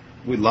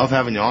we love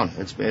having you on,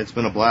 it's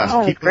been a blast.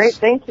 Oh, great,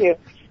 thank you.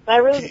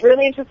 I'm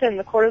really interested in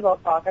the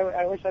cortisol talk.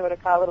 I wish I would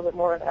have caught a little bit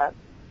more of that.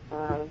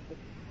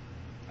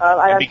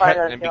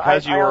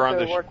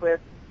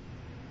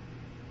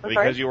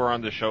 Because you were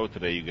on the show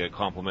today, you get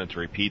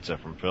complimentary pizza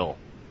from Phil.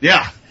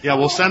 Yeah,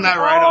 we'll send that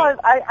right out.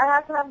 I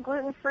have to have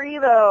gluten-free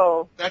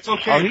though. That's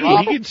okay.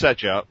 He can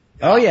set you up.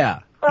 Oh yeah,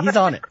 he's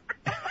on it.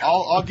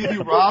 I'll give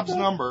you Rob's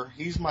number.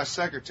 He's my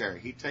secretary.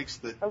 He takes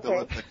the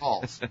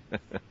calls, and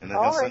then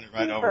he'll send it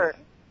right over.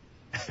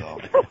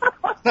 So,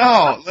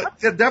 no,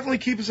 definitely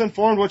keep us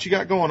informed what you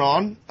got going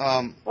on.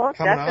 Well,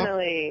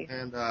 definitely. Up.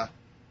 And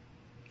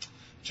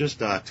just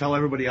tell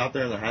everybody out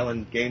there in the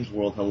Highland Games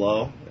world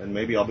hello, and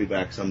maybe I'll be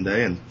back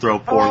someday and throw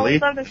poor Lee.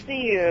 I'd love to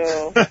see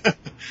you.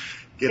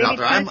 Get out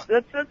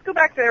there. Let's go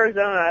back to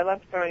Arizona. I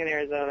love throwing in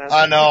Arizona.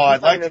 I know.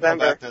 I'd like to go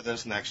back to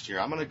this next year.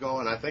 I'm going to go,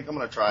 and I think I'm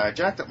going to try. I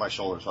jacked up my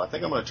shoulder, so I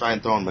think I'm going to try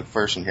and throw in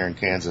McPherson here in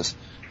Kansas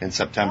in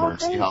September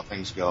and see how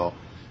things go.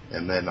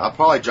 And then I'll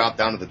probably drop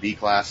down to the B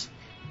class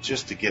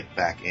just to get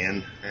back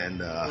in,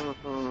 and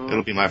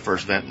it'll be my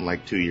first event in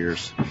like 2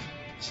 years.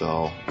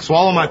 So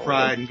swallow my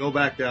pride and go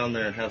back down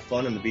there and have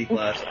fun in the B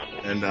class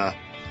and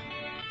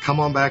come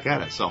on back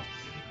at it. So.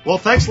 Well,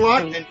 thanks a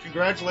lot, and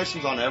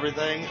congratulations on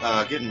everything,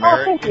 getting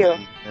married thank you.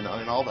 And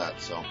all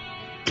that. So.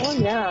 Oh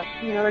yeah,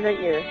 another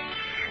great year.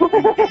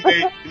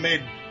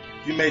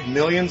 you made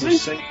millions of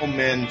single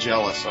men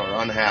jealous or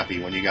unhappy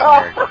when you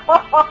got married.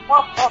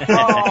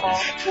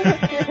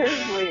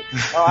 Seriously.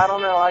 Oh, I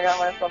don't know. I got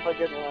myself a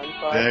good one.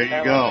 So there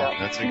you go.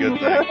 That's a good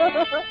thing.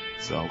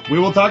 So we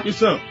will talk to you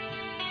soon.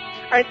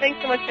 All right.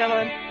 Thanks so much,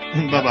 gentlemen.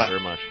 Bye bye. Thank you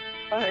very much.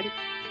 Bye.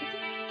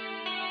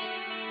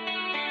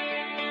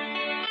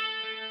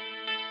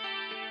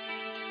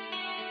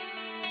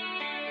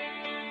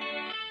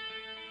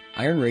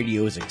 Iron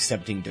Radio is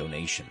accepting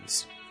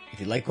donations. If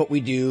you like what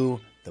we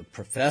do, the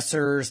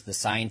professors, the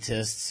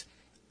scientists,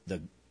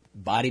 the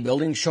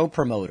bodybuilding show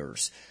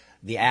promoters,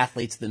 the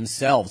athletes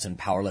themselves in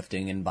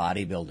powerlifting and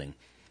bodybuilding,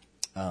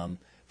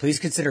 please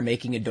consider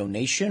making a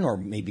donation or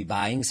maybe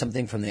buying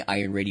something from the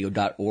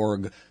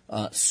ironradio.org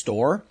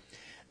store.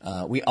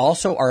 We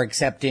also are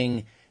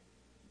accepting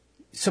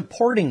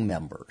supporting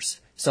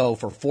members. So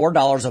for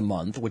 $4 a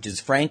month, which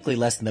is frankly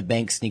less than the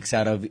bank sneaks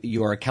out of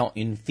your account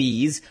in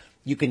fees,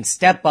 you can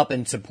step up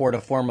and support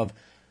a form of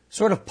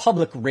sort of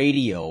public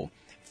radio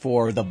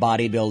for the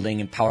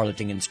bodybuilding and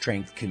powerlifting and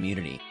strength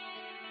community.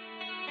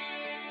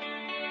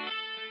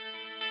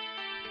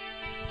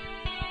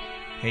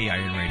 Hey,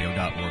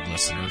 IronRadio.org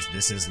listeners,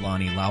 this is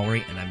Lonnie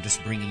Lowry, and I'm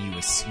just bringing you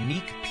a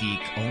sneak peek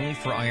only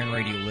for Iron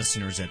Radio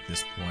listeners at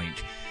this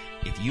point.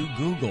 If you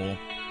Google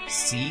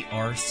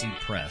CRC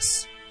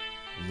Press,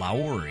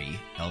 Lowry,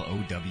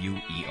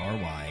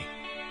 L-O-W-E-R-Y,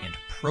 and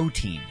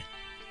protein,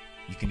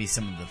 you can be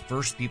some of the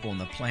first people on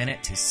the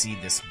planet to see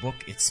this book.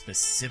 It's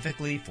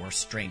specifically for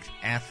strength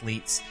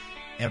athletes,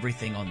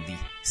 everything on the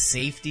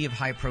safety of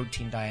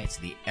high-protein diets,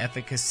 the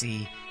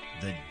efficacy,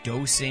 the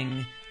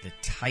dosing, the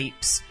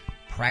types,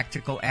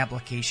 practical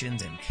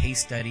applications, and case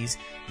studies.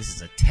 This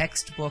is a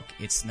textbook.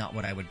 It's not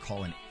what I would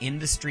call an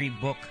industry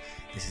book.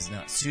 This is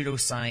not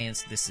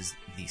pseudoscience. This is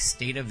the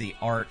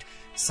state-of-the-art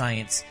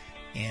science.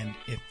 And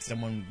if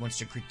someone wants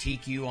to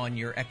critique you on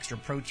your extra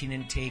protein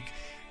intake,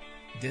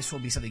 this will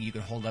be something you can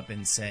hold up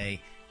and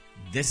say,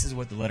 this is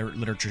what the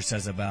literature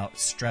says about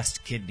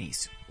stressed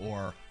kidneys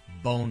or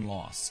bone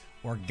loss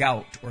or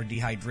gout or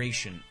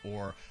dehydration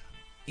or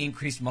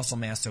increased muscle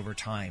mass over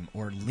time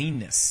or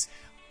leanness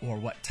or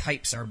what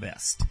types are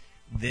best.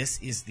 This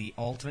is the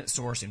ultimate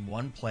source in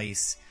one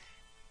place.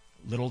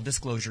 Little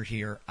disclosure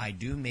here, I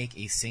do make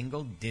a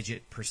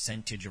single-digit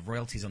percentage of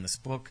royalties on this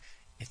book.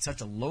 It's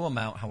such a low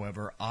amount,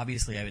 however,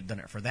 obviously I haven't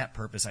done it for that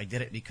purpose. I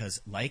did it because,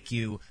 like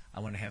you, I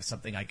want to have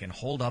something I can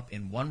hold up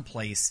in one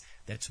place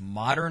that's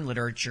modern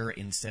literature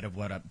instead of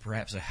what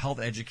perhaps a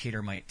health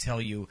educator might tell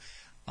you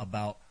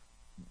about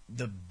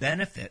the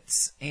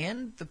benefits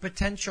and the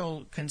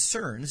potential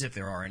concerns, if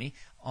there are any,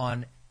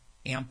 on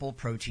ample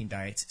protein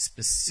diets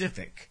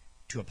specific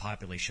to a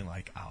population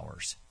like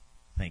ours.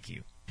 Thank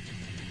you.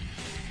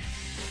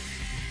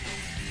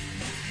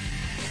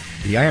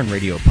 The Iron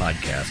Radio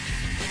podcast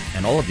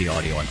and all of the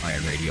audio on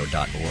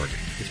ironradio.org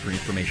is for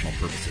informational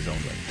purposes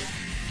only.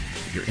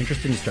 If you're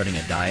interested in starting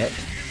a diet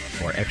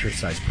or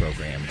exercise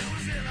program,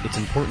 it's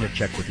important to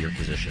check with your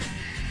physician.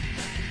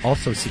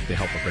 Also seek the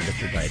help of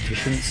registered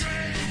dietitians,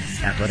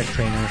 athletic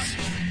trainers,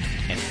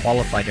 and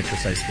qualified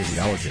exercise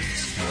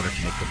physiologists in order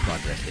to make the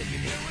progress that you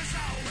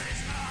need.